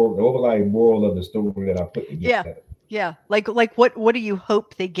moral of the story that I put yeah. together. Yeah. Like what do you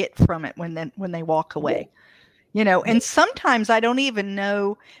hope they get from it when they walk Yeah, away? yeah, And sometimes I don't even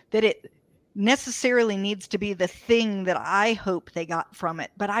know that it necessarily needs to be the thing that I hope they got from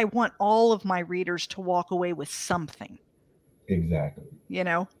it, but I want all of my readers to walk away with something. exactly.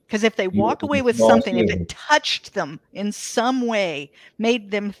 Because if they walk away Even with small something, if it sliver. touched them in some way, made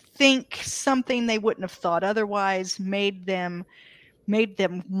them think something they wouldn't have thought otherwise, made them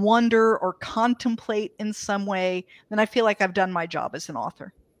wonder or contemplate in some way, then I feel like I've done my job as an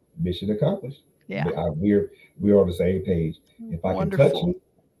author. Mission accomplished. Yeah. We're on the same page. If I can touch Wonderful. you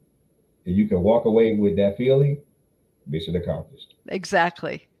and you can walk away with that feeling, mission accomplished.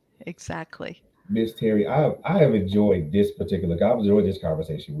 Exactly. Exactly. Miss Terry, I have enjoyed this particular. I've enjoyed this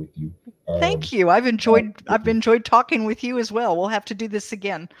conversation with you. Um, Thank you. I've uh, enjoyed talking with you as well. We'll have to do this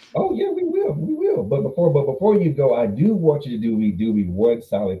again. oh yeah, we will. But before you go, I do want you to do me one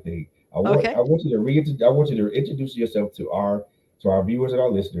solid thing. I want Okay. I want you to I want you to introduce yourself to our viewers and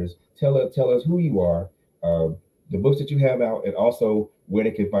our listeners. Tell us who you are, um, the books that you have out, and also where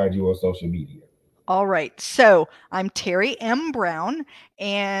they can find you on social media. All right. So I'm Teri M. Brown,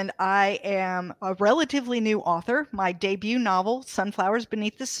 and I am a relatively new author. My debut novel, Sunflowers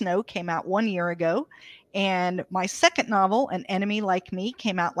Beneath the Snow, came out 1 year ago. And my second novel, An Enemy Like Me,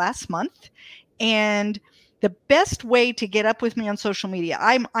 came out last month. And the best way to get up with me on social media,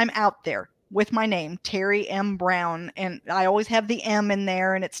 I'm out there with my name, Teri M. Brown, and I always have the M in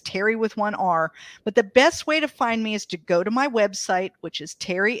there, and it's Teri with one R. But the best way to find me is to go to my website, which is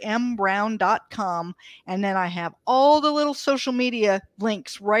terrymbrown.com. And then I have all the little social media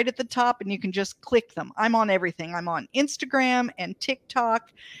links right at the top, and you can just click them. I'm on everything. I'm on Instagram and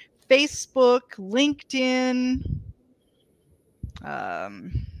TikTok, Facebook, LinkedIn.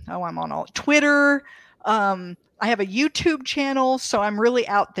 I'm on all Twitter. I have a YouTube channel, so I'm really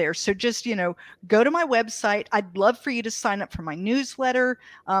out there. So just, go to my website. I'd love for you to sign up for my newsletter.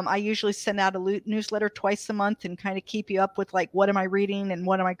 I usually send out a newsletter twice a month and kind of keep you up with like what am I reading and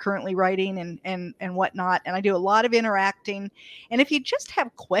what am I currently writing and whatnot. And I do a lot of interacting. And if you just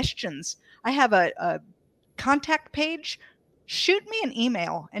have questions, I have a contact page. Shoot me an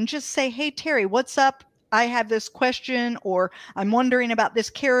email and just say, hey, Teri, what's up? I have this question, or I'm wondering about this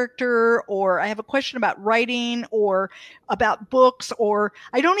character, or I have a question about writing, or about books, or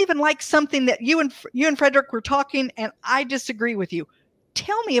I don't even like something that you and Frederick were talking, and I disagree with you.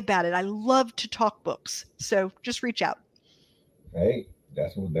 Tell me about it. I love to talk books, so just reach out. Hey,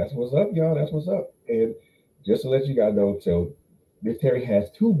 that's what's up, y'all. That's what's up. And just to let you guys know, so Miss Terry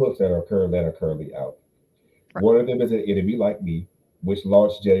has two books that are currently out. Right. One of them is an Enemy Like Me, which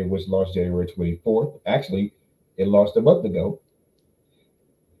launched January 24th. Actually, it launched a month ago.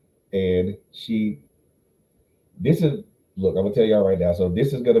 And this is look, I'm gonna tell y'all right now. So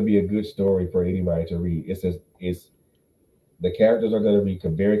this is gonna be a good story for anybody to read. It's the characters are gonna be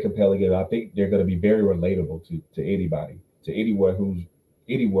very compelling, and I think they're gonna be very relatable to anybody, to anyone who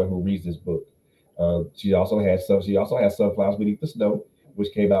reads this book. She also has Sunflowers Beneath the Snow,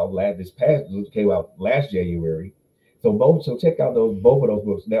 which came out last January. So check out those both of those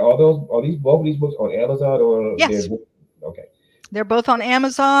books. Now are these both of these books on Amazon or they're Yes. okay? They're both on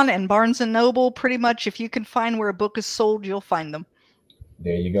Amazon and Barnes and Noble. Pretty much, if you can find where a book is sold, you'll find them.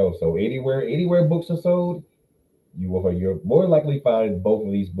 There you go. So anywhere books are sold, you're more likely find both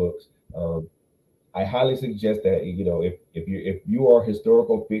of these books. I highly suggest that if you are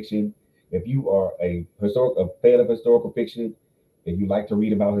historical fiction, if you are a fan of historical fiction, and you like to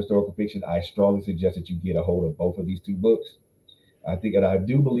read about historical fiction, I strongly suggest that you get a hold of both of these two books. I think, and I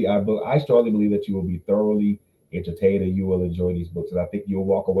do believe, I strongly believe that you will be thoroughly entertained and you will enjoy these books, and I think you'll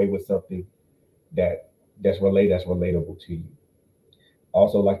walk away with something that that's relatable to you.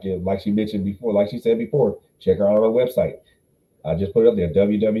 Also, like she mentioned before, like she said before, check her out on our website. I just put it up there,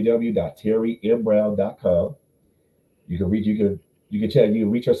 www.terrymBrown.com. You can check, you can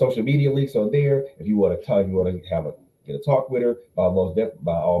reach her social media links on there. If you want to talk, you want to get a talk with her, by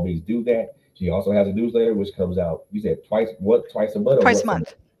all means do that. She also has a newsletter which comes out. You said twice a month or Twice a once a month?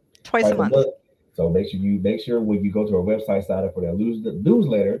 month. Twice a Twice a month. month. So make sure when you go to our website, sign up for that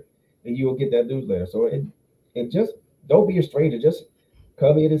newsletter, and you will get that newsletter. So and just don't be a stranger. Just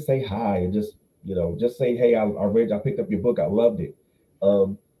come in and say hi, and just say, hey, I picked up your book, I loved it.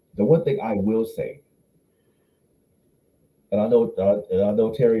 The one thing I will say, and I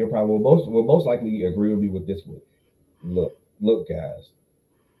know Terry will most likely agree with me with this one. Look, guys,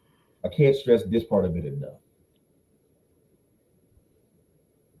 I can't stress this part of it enough.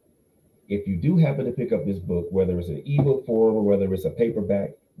 If you do happen to pick up this book, whether it's an ebook form or whether it's a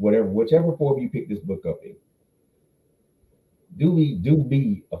paperback, whichever form you pick this book up in, do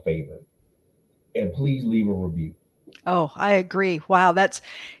me a favor and please leave a review. Oh, I agree. Wow, that's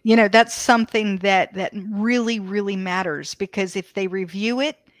something that really really matters, because if they review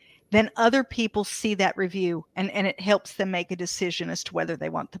it, then other people see that review, and it helps them make a decision as to whether they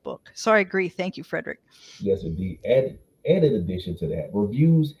want the book. So I agree. Thank you, Frederick. Yes, indeed. And in addition to that,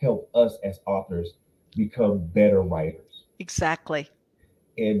 reviews help us as authors become better writers. Exactly.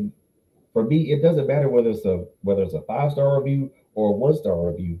 And for me, it doesn't matter whether it's a 5-star review or a 1-star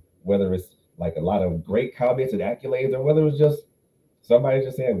review, whether it's like a lot of great comments and accolades, or whether it's just somebody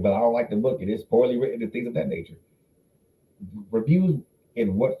just saying, "But I don't like the book; it is poorly written," and things of that nature. Reviews,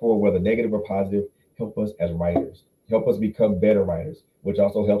 in what form, whether negative or positive, help us as writers, help us become better writers, which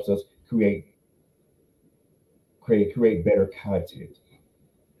also helps us create better content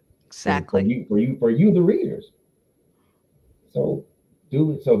Exactly. for you the readers. So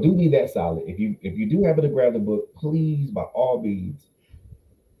do me that solid. If you do happen to grab the book, please by all means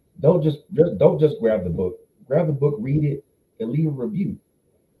don't just grab the book. Grab the book, read it, and leave a review.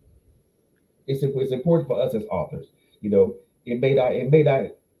 It's important for us as authors. You know, it may not it may not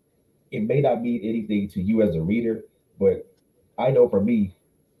it may not mean anything to you as a reader, but I know for me,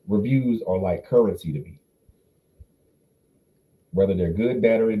 reviews are like currency to me, whether they're good,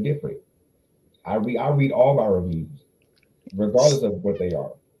 bad, or indifferent. I read all my reviews, regardless of what they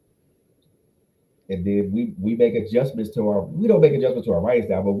are, and then we make adjustments to our we don't make adjustments to our writing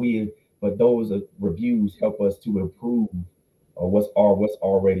style, but those reviews help us to improve what's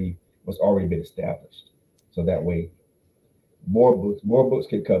already been established. So that way, more books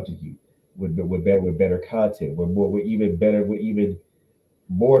can come to you with better content, with even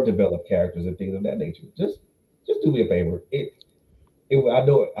more developed characters and things of that nature. Just do me a favor. I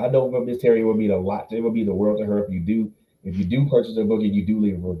know Miss Terry, it would mean a lot. It would mean the world to her if you do purchase a book and you do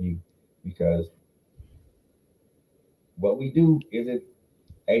leave a review, because what we do isn't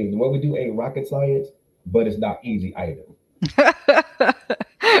what we do ain't rocket science, but it's not easy either.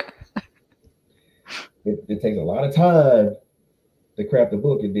 It takes a lot of time to craft a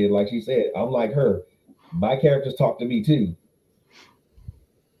book, and then, like she said, I'm like her. My characters talk to me too,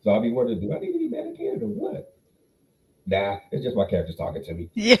 so I'll be wondering, do I need to be mad at character or what? Nah, it's just my characters talking to me.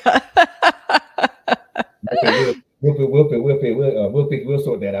 Yeah. We'll, we'll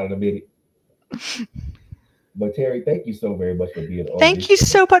sort that out in a minute. But Terry, thank you so very much for being on this Thank you show.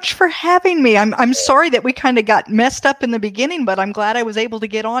 so much for having me. I'm sorry that we kind of got messed up in the beginning, but I'm glad I was able to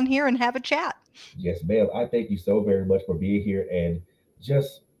get on here and have a chat. Yes, ma'am. I thank you so very much for being here and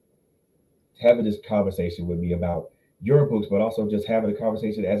just having this conversation with me about your books, but also just having a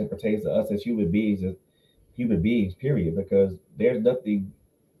conversation as it pertains to us as human beings, period. Because there's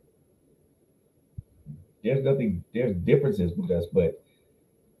differences with us, but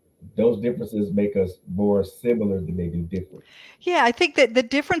those differences make us more similar than they do different. Yeah, I think that the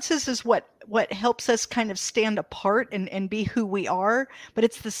differences is what helps us kind of stand apart and be who we are, but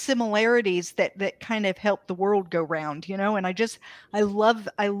it's the similarities that kind of help the world go round, you know? And I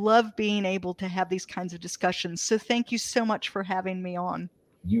love being able to have these kinds of discussions. So thank you so much for having me on.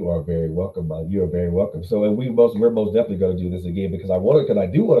 You are very welcome. You are very welcome. So, and we're most definitely going to do this again because I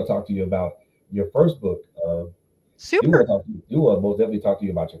do want to talk to you about your first book. Super. Do want to most definitely talk to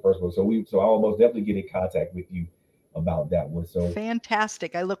you about your first book. So I will most definitely get in contact with you about that one. So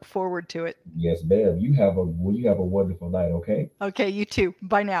Fantastic. I look forward to it. yes, ma'am. You have a wonderful night. Okay. Okay, you too.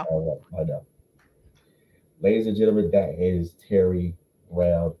 Bye now. All right. Bye now, ladies and gentlemen. That is Terry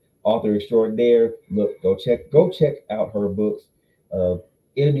Brown, author extraordinaire. Look, go check out her books. Uh,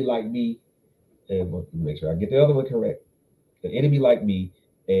 Enemy Like Me, and let me make sure I get the other one correct. The Enemy Like Me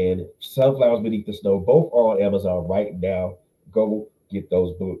and Sunflowers Beneath the Snow. Both are on Amazon right now. Go get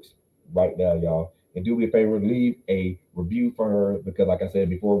those books right now, y'all. And do me a favor, leave a review for her because, like I said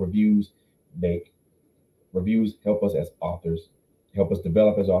before, make reviews help us as authors, help us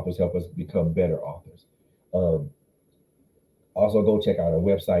develop as authors, help us become better authors. Um, Also, go check out her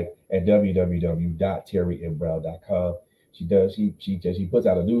website at www.terrymbrown.com. She puts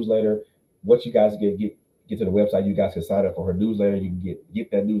out a newsletter. Once you guys get to the website, you guys can sign up for her newsletter. You can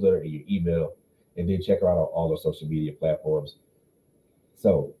get that newsletter in your email, and then check her out on all the social media platforms.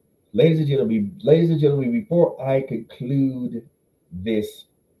 So, ladies and gentlemen, before I conclude this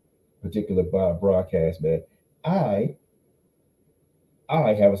particular broadcast, man, I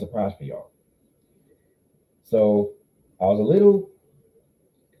I have a surprise for y'all. So, I was a little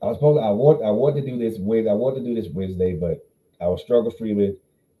I was supposed I want to do this Wednesday. I want to do this Wednesday, but I was struggle streaming,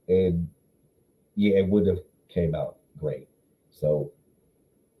 and yeah, it wouldn't have came out great. So,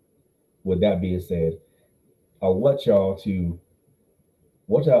 with that being said, I want y'all to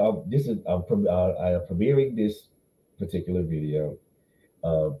want y'all. This is I am premiering this particular video.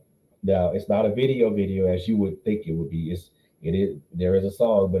 Um, Now it's not a video as you would think it would be. It is there is a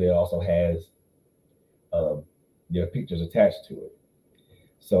song, but it also has um, there are pictures attached to it.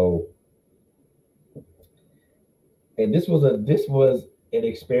 So, and this was an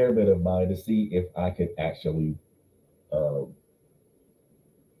experiment of mine to see if I could actually um,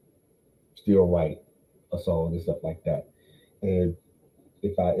 still write a song and stuff like that. And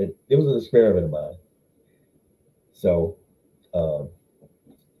it was an experiment of mine. So um,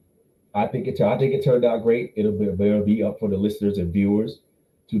 I think it turned out great. It'll be up for the listeners and viewers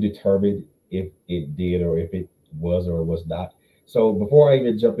to determine if it did or if it was or was not. So before I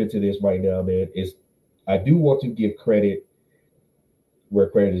even jump into this right now, man, is I do want to give credit where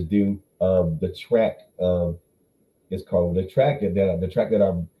credit is due. The track is called the track that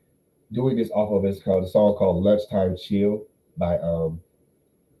I'm doing this off of is called a song called "Lunchtime Chill" by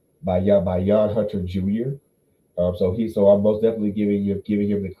by Jan Hunter Jr. So I'm most definitely giving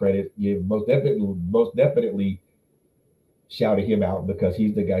him the credit. Most definitely shouting him out because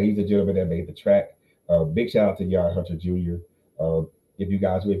he's the gentleman that made the track. Big shout out to Jan Hunter Jr. If you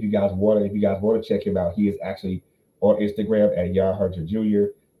guys want to check him out, he is actually on Instagram at Jan Hunter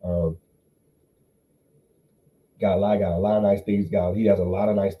Jr. Um, got a lot of nice things. He has a lot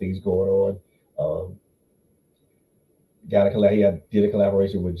of nice things going on. Um, did a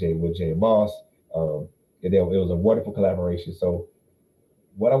collaboration with Jay Moss. Um, and then it was a wonderful collaboration. So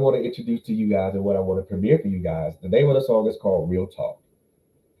what I want to introduce to you guys and what I want to premiere for you guys, the name of the song is called Real Talk.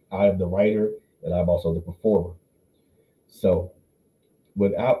 I am the writer and I'm also the performer. So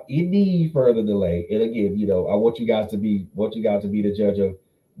without any further delay, and again, I want you guys to be the judge of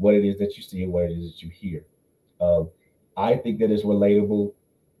what it is that you see and what it is that you hear. Um, I think that it's relatable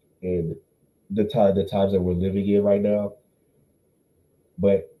in the times that we're living in right now.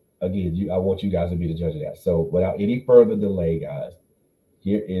 But again, I want you guys to be the judge of that. So without any further delay, guys,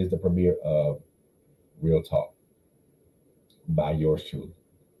 here is the premiere of Real Talk by yours truly.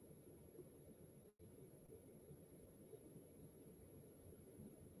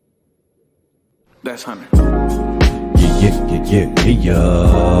 That's Hunter.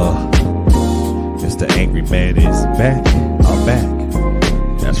 Yeah. Mr. Angry Man is back. I'm back.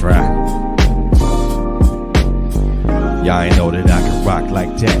 That's right. Y'all ain't know that I can rock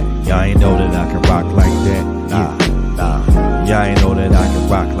like that. Y'all ain't know that I can rock like that. Nah. Y'all ain't know that I can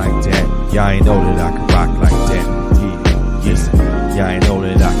rock like that. Y'all ain't know that I can rock like that. Yeah. Listen. Y'all ain't know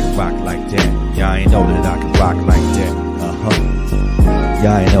that I can rock like that. Y'all ain't know that I can rock like that.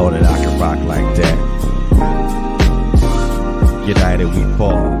 Y'all ain't know that I can rock like that. United we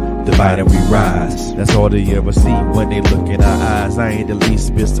fall, divided we rise. That's all they ever see when they look in our eyes. I ain't the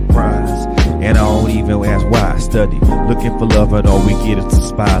least bit surprised, and I don't even ask why I study. Looking for love and all we get is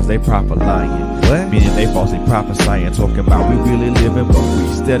despise. They proper lying, what? Meaning they falsely prophesying, talking about we really living, but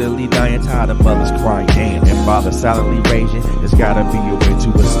we steadily dying. Tired of mothers crying and fathers silently raging. There's gotta be a way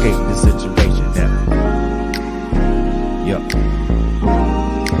to escape this situation now. Yup.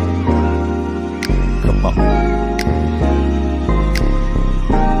 Come on.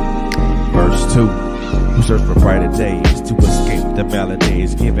 Verse 2. We search for brighter days to escape the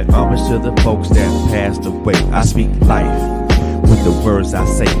maladies, giving homage to the folks that passed away. I speak life with the words I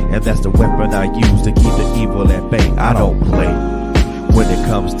say, and that's the weapon I use to keep the evil at bay. I don't play when it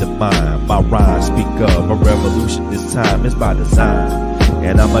comes to mine. My rhymes speak of a revolution. This time it's by design,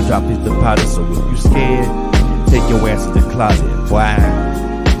 and I'ma drop these deposits. So if you scared, take your ass to the closet. Why?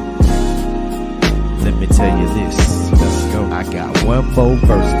 Let me tell you this. Let's go. I got one more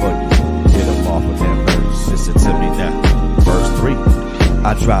verse for you. Get them off of that verse. Listen to me now. Verse 3.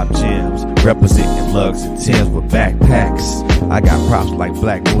 I drop gems, representing lugs and Timbs with backpacks. I got props like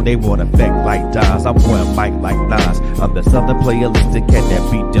Black Moon, they want effect like Dons. I'm pouring mic like Nas. I'm the southern playalistic cat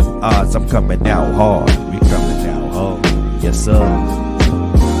that beat them odds. I'm coming out hard. We coming out hard. Yes, sir.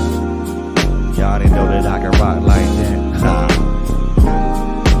 Y'all didn't know that I can rock like that. Ha.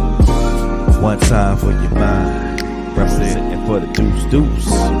 One time for your mind, representing for the deuce.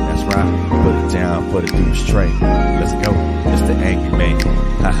 That's right, put it down for the deuce tray. Let's go, Mr. Angry Man.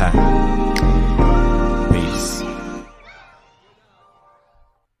 Ha. Peace.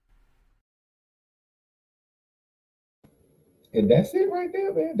 And that's it right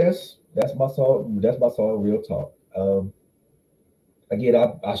there, man. That's my song. That's my song, Real Talk. Again,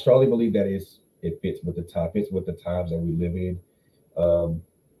 I strongly believe that it fits with the time, fits with the times that we live in. Um,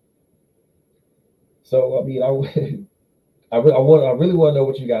 so I mean, I really want to know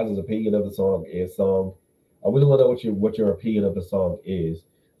what you guys' opinion of the song is. I really want to know what your opinion of the song is.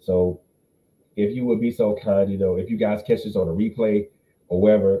 So if you would be so kind, if you guys catch this on a replay or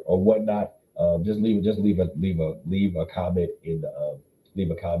wherever or whatnot, leave a comment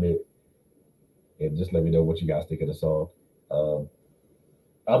leave a comment and just let me know what you guys think of the song. Um,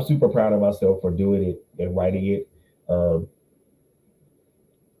 I'm super proud of myself for doing it and writing it. Um,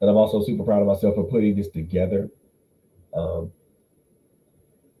 and I'm also super proud of myself for putting this together. Um,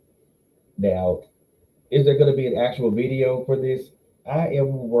 Now, is there going to be an actual video for this? I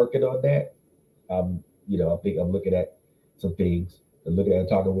am working on that. I think I'm looking at some things, and looking at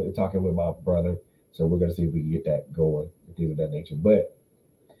talking with my brother. So we're gonna see if we can get that going and things of that nature. But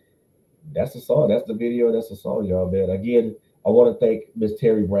that's the song. That's the video. That's the song, y'all, man. Again, I want to thank Miss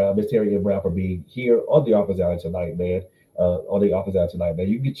Terry and Brown, for being here on the Office Hour tonight, man. On the Office Hour tonight, man.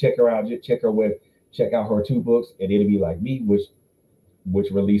 You can check her out. Check her web. Check out her two books, and it'll be like me, which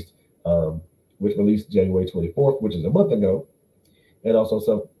released um, January 24th, which is a month ago, and also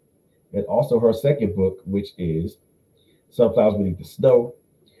her second book, which is Sunflowers Beneath the Snow.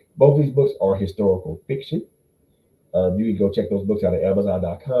 Both these books are historical fiction. You can go check those books out at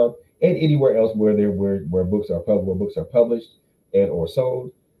Amazon.com and anywhere else where books are published and or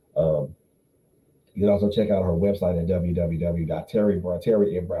sold. Um, you can also check out her website at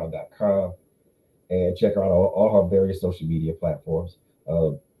www.terrybrown.com and check her out on all her various social media platforms.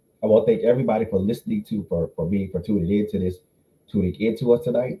 Um, I want to thank everybody for listening for tuning into us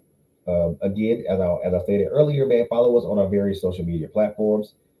tonight. Again, as I stated earlier, man, follow us on our various social media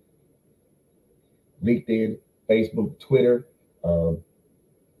platforms: LinkedIn, Facebook, Twitter, um,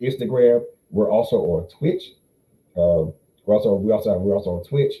 Instagram. We're also on Twitch. We're also on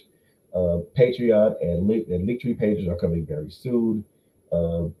Twitch. Patreon and Linktree pages are coming very soon.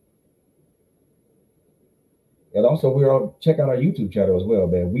 Um, and also, check out our YouTube channel as well,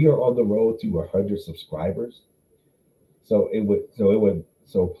 man. We are on the road to 100 subscribers. So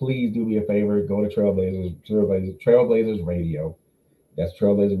please do me a favor, go to Trailblazers Radio, That's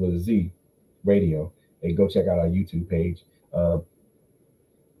Trailblazer with a Z Radio. And go check out our YouTube page. Um,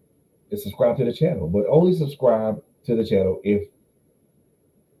 and subscribe to the channel, but only subscribe to the channel if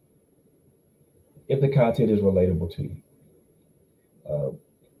the content is relatable to you. Um,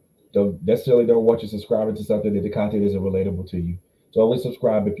 don't want you subscribing to something that the content isn't relatable to you. So only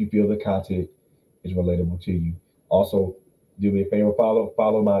subscribe if you feel the content is relatable to you. Also, do me a favor,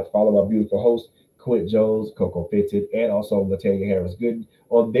 follow my beautiful host, Quint Jones, Coco Fitted, and also Latanya Harris Gooden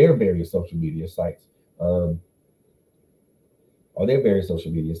on their various social media sites. Um, on their various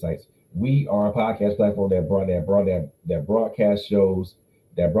social media sites. We are a podcast platform that broadcast shows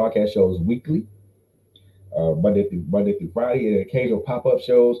weekly, Monday through Friday, and occasional pop up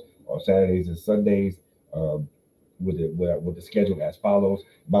shows on Saturdays and Sundays. Um, with the schedule as follows: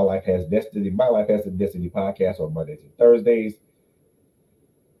 My Life Has a Destiny podcast on Mondays and Thursdays.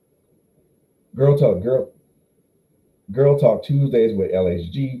 Girl Talk Girl Talk Tuesdays with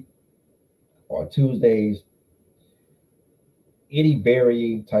LHG on Tuesdays. Any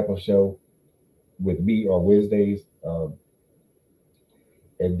varying type of show with me on Wednesdays, and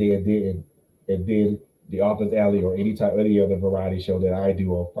then the Office Alley or any other variety show that I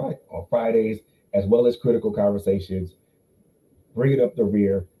do on Fridays, as well as critical conversations, bringing up the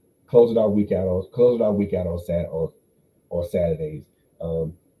rear, closing our week out on Saturdays.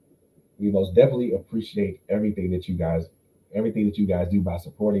 Um, we most definitely appreciate everything that you guys do by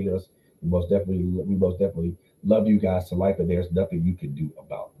supporting us. We most definitely love you guys to life, and there's nothing you can do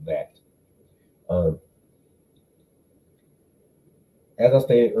about that. Um, as I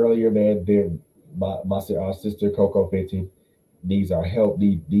stated earlier, man, our sister Coco 15 needs our help,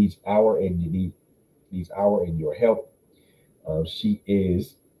 needs our and your help. She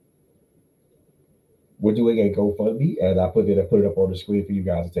is We're doing a GoFundMe, and I put it up on the screen for you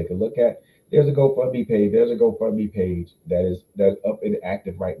guys to take a look at. There's a GoFundMe page that's up and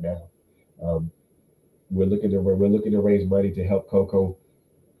active right now. Um, we're looking to raise money to help Coco.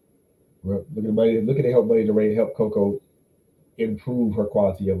 We're looking to help money to help Coco improve her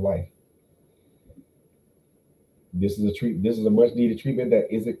quality of life. This is a much needed treatment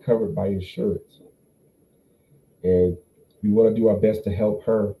that isn't covered by insurance, and we want to do our best to help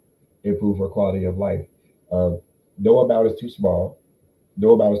her improve her quality of life. Um, no amount is too small.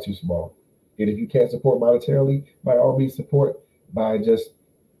 No amount is too small. And if you can't support monetarily, by all means, support by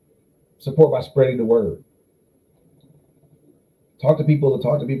spreading the word. Talk to people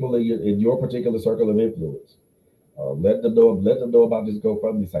in your particular circle of influence. Let them know about this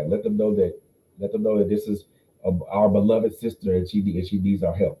GoFundMe site. Let them know that this is our beloved sister, and she needs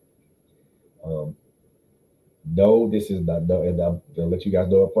our help. Um, no, this is not no, and I'm gonna let you guys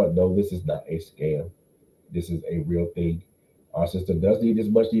know up front. No, this is not a scam. This is a real thing. Our sister does need this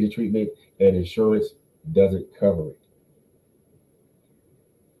much needed treatment, and insurance doesn't cover it.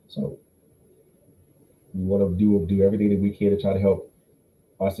 So we want to do everything that we can to try to help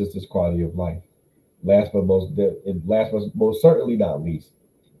our sister's quality of life. Last but most certainly not least,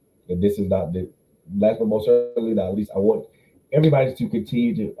 and this is not the last but most certainly not least, I want everybody to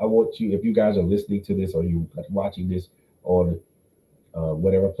continue to. I want you, if you guys are listening to this or you watching this on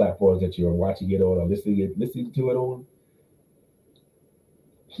whatever platforms that you're watching it on or listening to it on,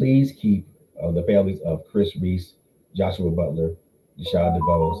 please keep the families of Chris Reese, Joshua Butler, Deshaun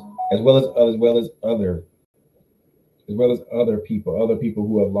DeVos, as well as other people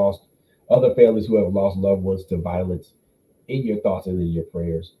who have lost other families who have lost loved ones to violence, in your thoughts and in your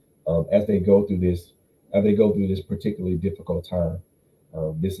prayers, as they go through this particularly difficult time.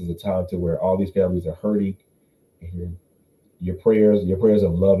 This is a time to where all these families are hurting, and your prayers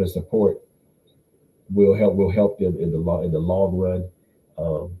of love and support will help them in the long run.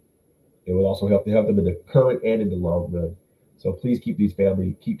 Um, it will also help them in the current and in the long run. So please keep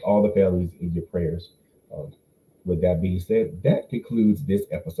all the families in your prayers. Um, with that being said, that concludes this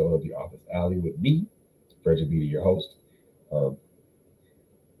episode of the Office Alley with me, Frederick Beatty, your host. Um,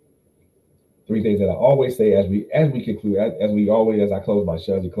 Three things that I always say as we conclude, as I close my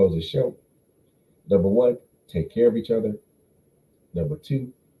show, as we close the show. Number one, take care of each other. Number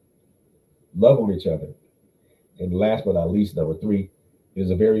two, love on each other. And last but not least, number three, it is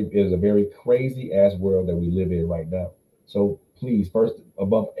a very crazy ass world that we live in right now. So please, first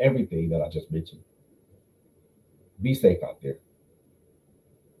above everything that I just mentioned, be safe out there.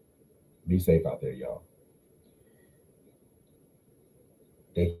 Be safe out there, y'all.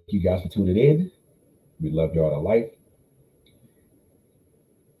 Thank you guys for tuning in. We love y'all to life.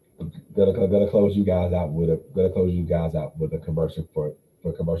 Gonna close you guys out with a commercial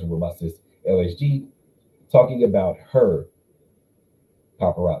with my sis LHG talking about her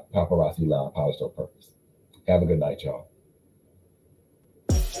paparazzi line polished on purpose. Have a good night, y'all.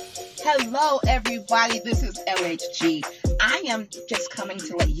 Hello, everybody. This is LHG. I am just coming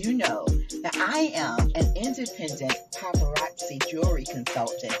to let you know that I am an independent paparazzi jewelry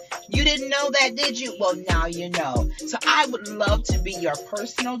consultant. You didn't know that, did you? Well, now you know. So I would love to be your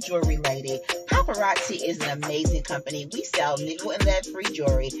personal jewelry lady. Paparazzi is an amazing company. We sell nickel and lead free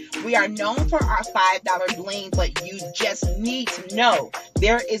jewelry. We are known for our $5 bling, but you just need to know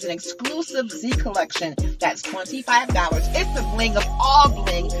there is an exclusive Z collection that's $25. It's the bling of all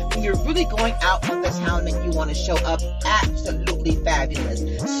bling when you're really going out on the town and you want to show up absolutely fabulous.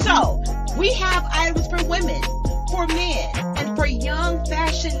 So we have items for women, for men, and for young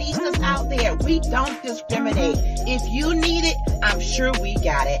fashionistas out there. We don't discriminate. If you need it, I'm sure we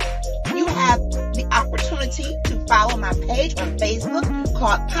got it. You have the opportunity to follow my page on Facebook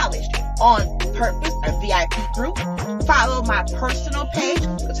called Polished on Purpose, a VIP group. Follow my personal page,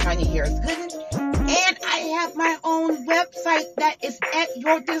 Tanya Harris Gooden. And I have my own website that is at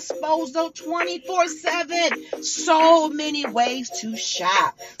your disposal 24/7. So many ways to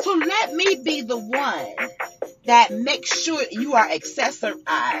shop. So let me be the one that makes sure you are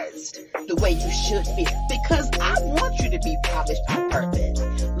accessorized the way you should be. Because I want you to be polished on purpose.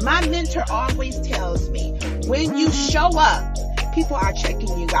 My mentor always tells me, when you show up, people are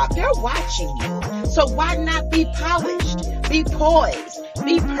checking you out. They're watching you. So why not be polished? Be poised.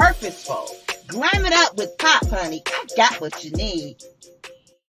 Be purposeful. Glam it up with pop, honey. I got what you need.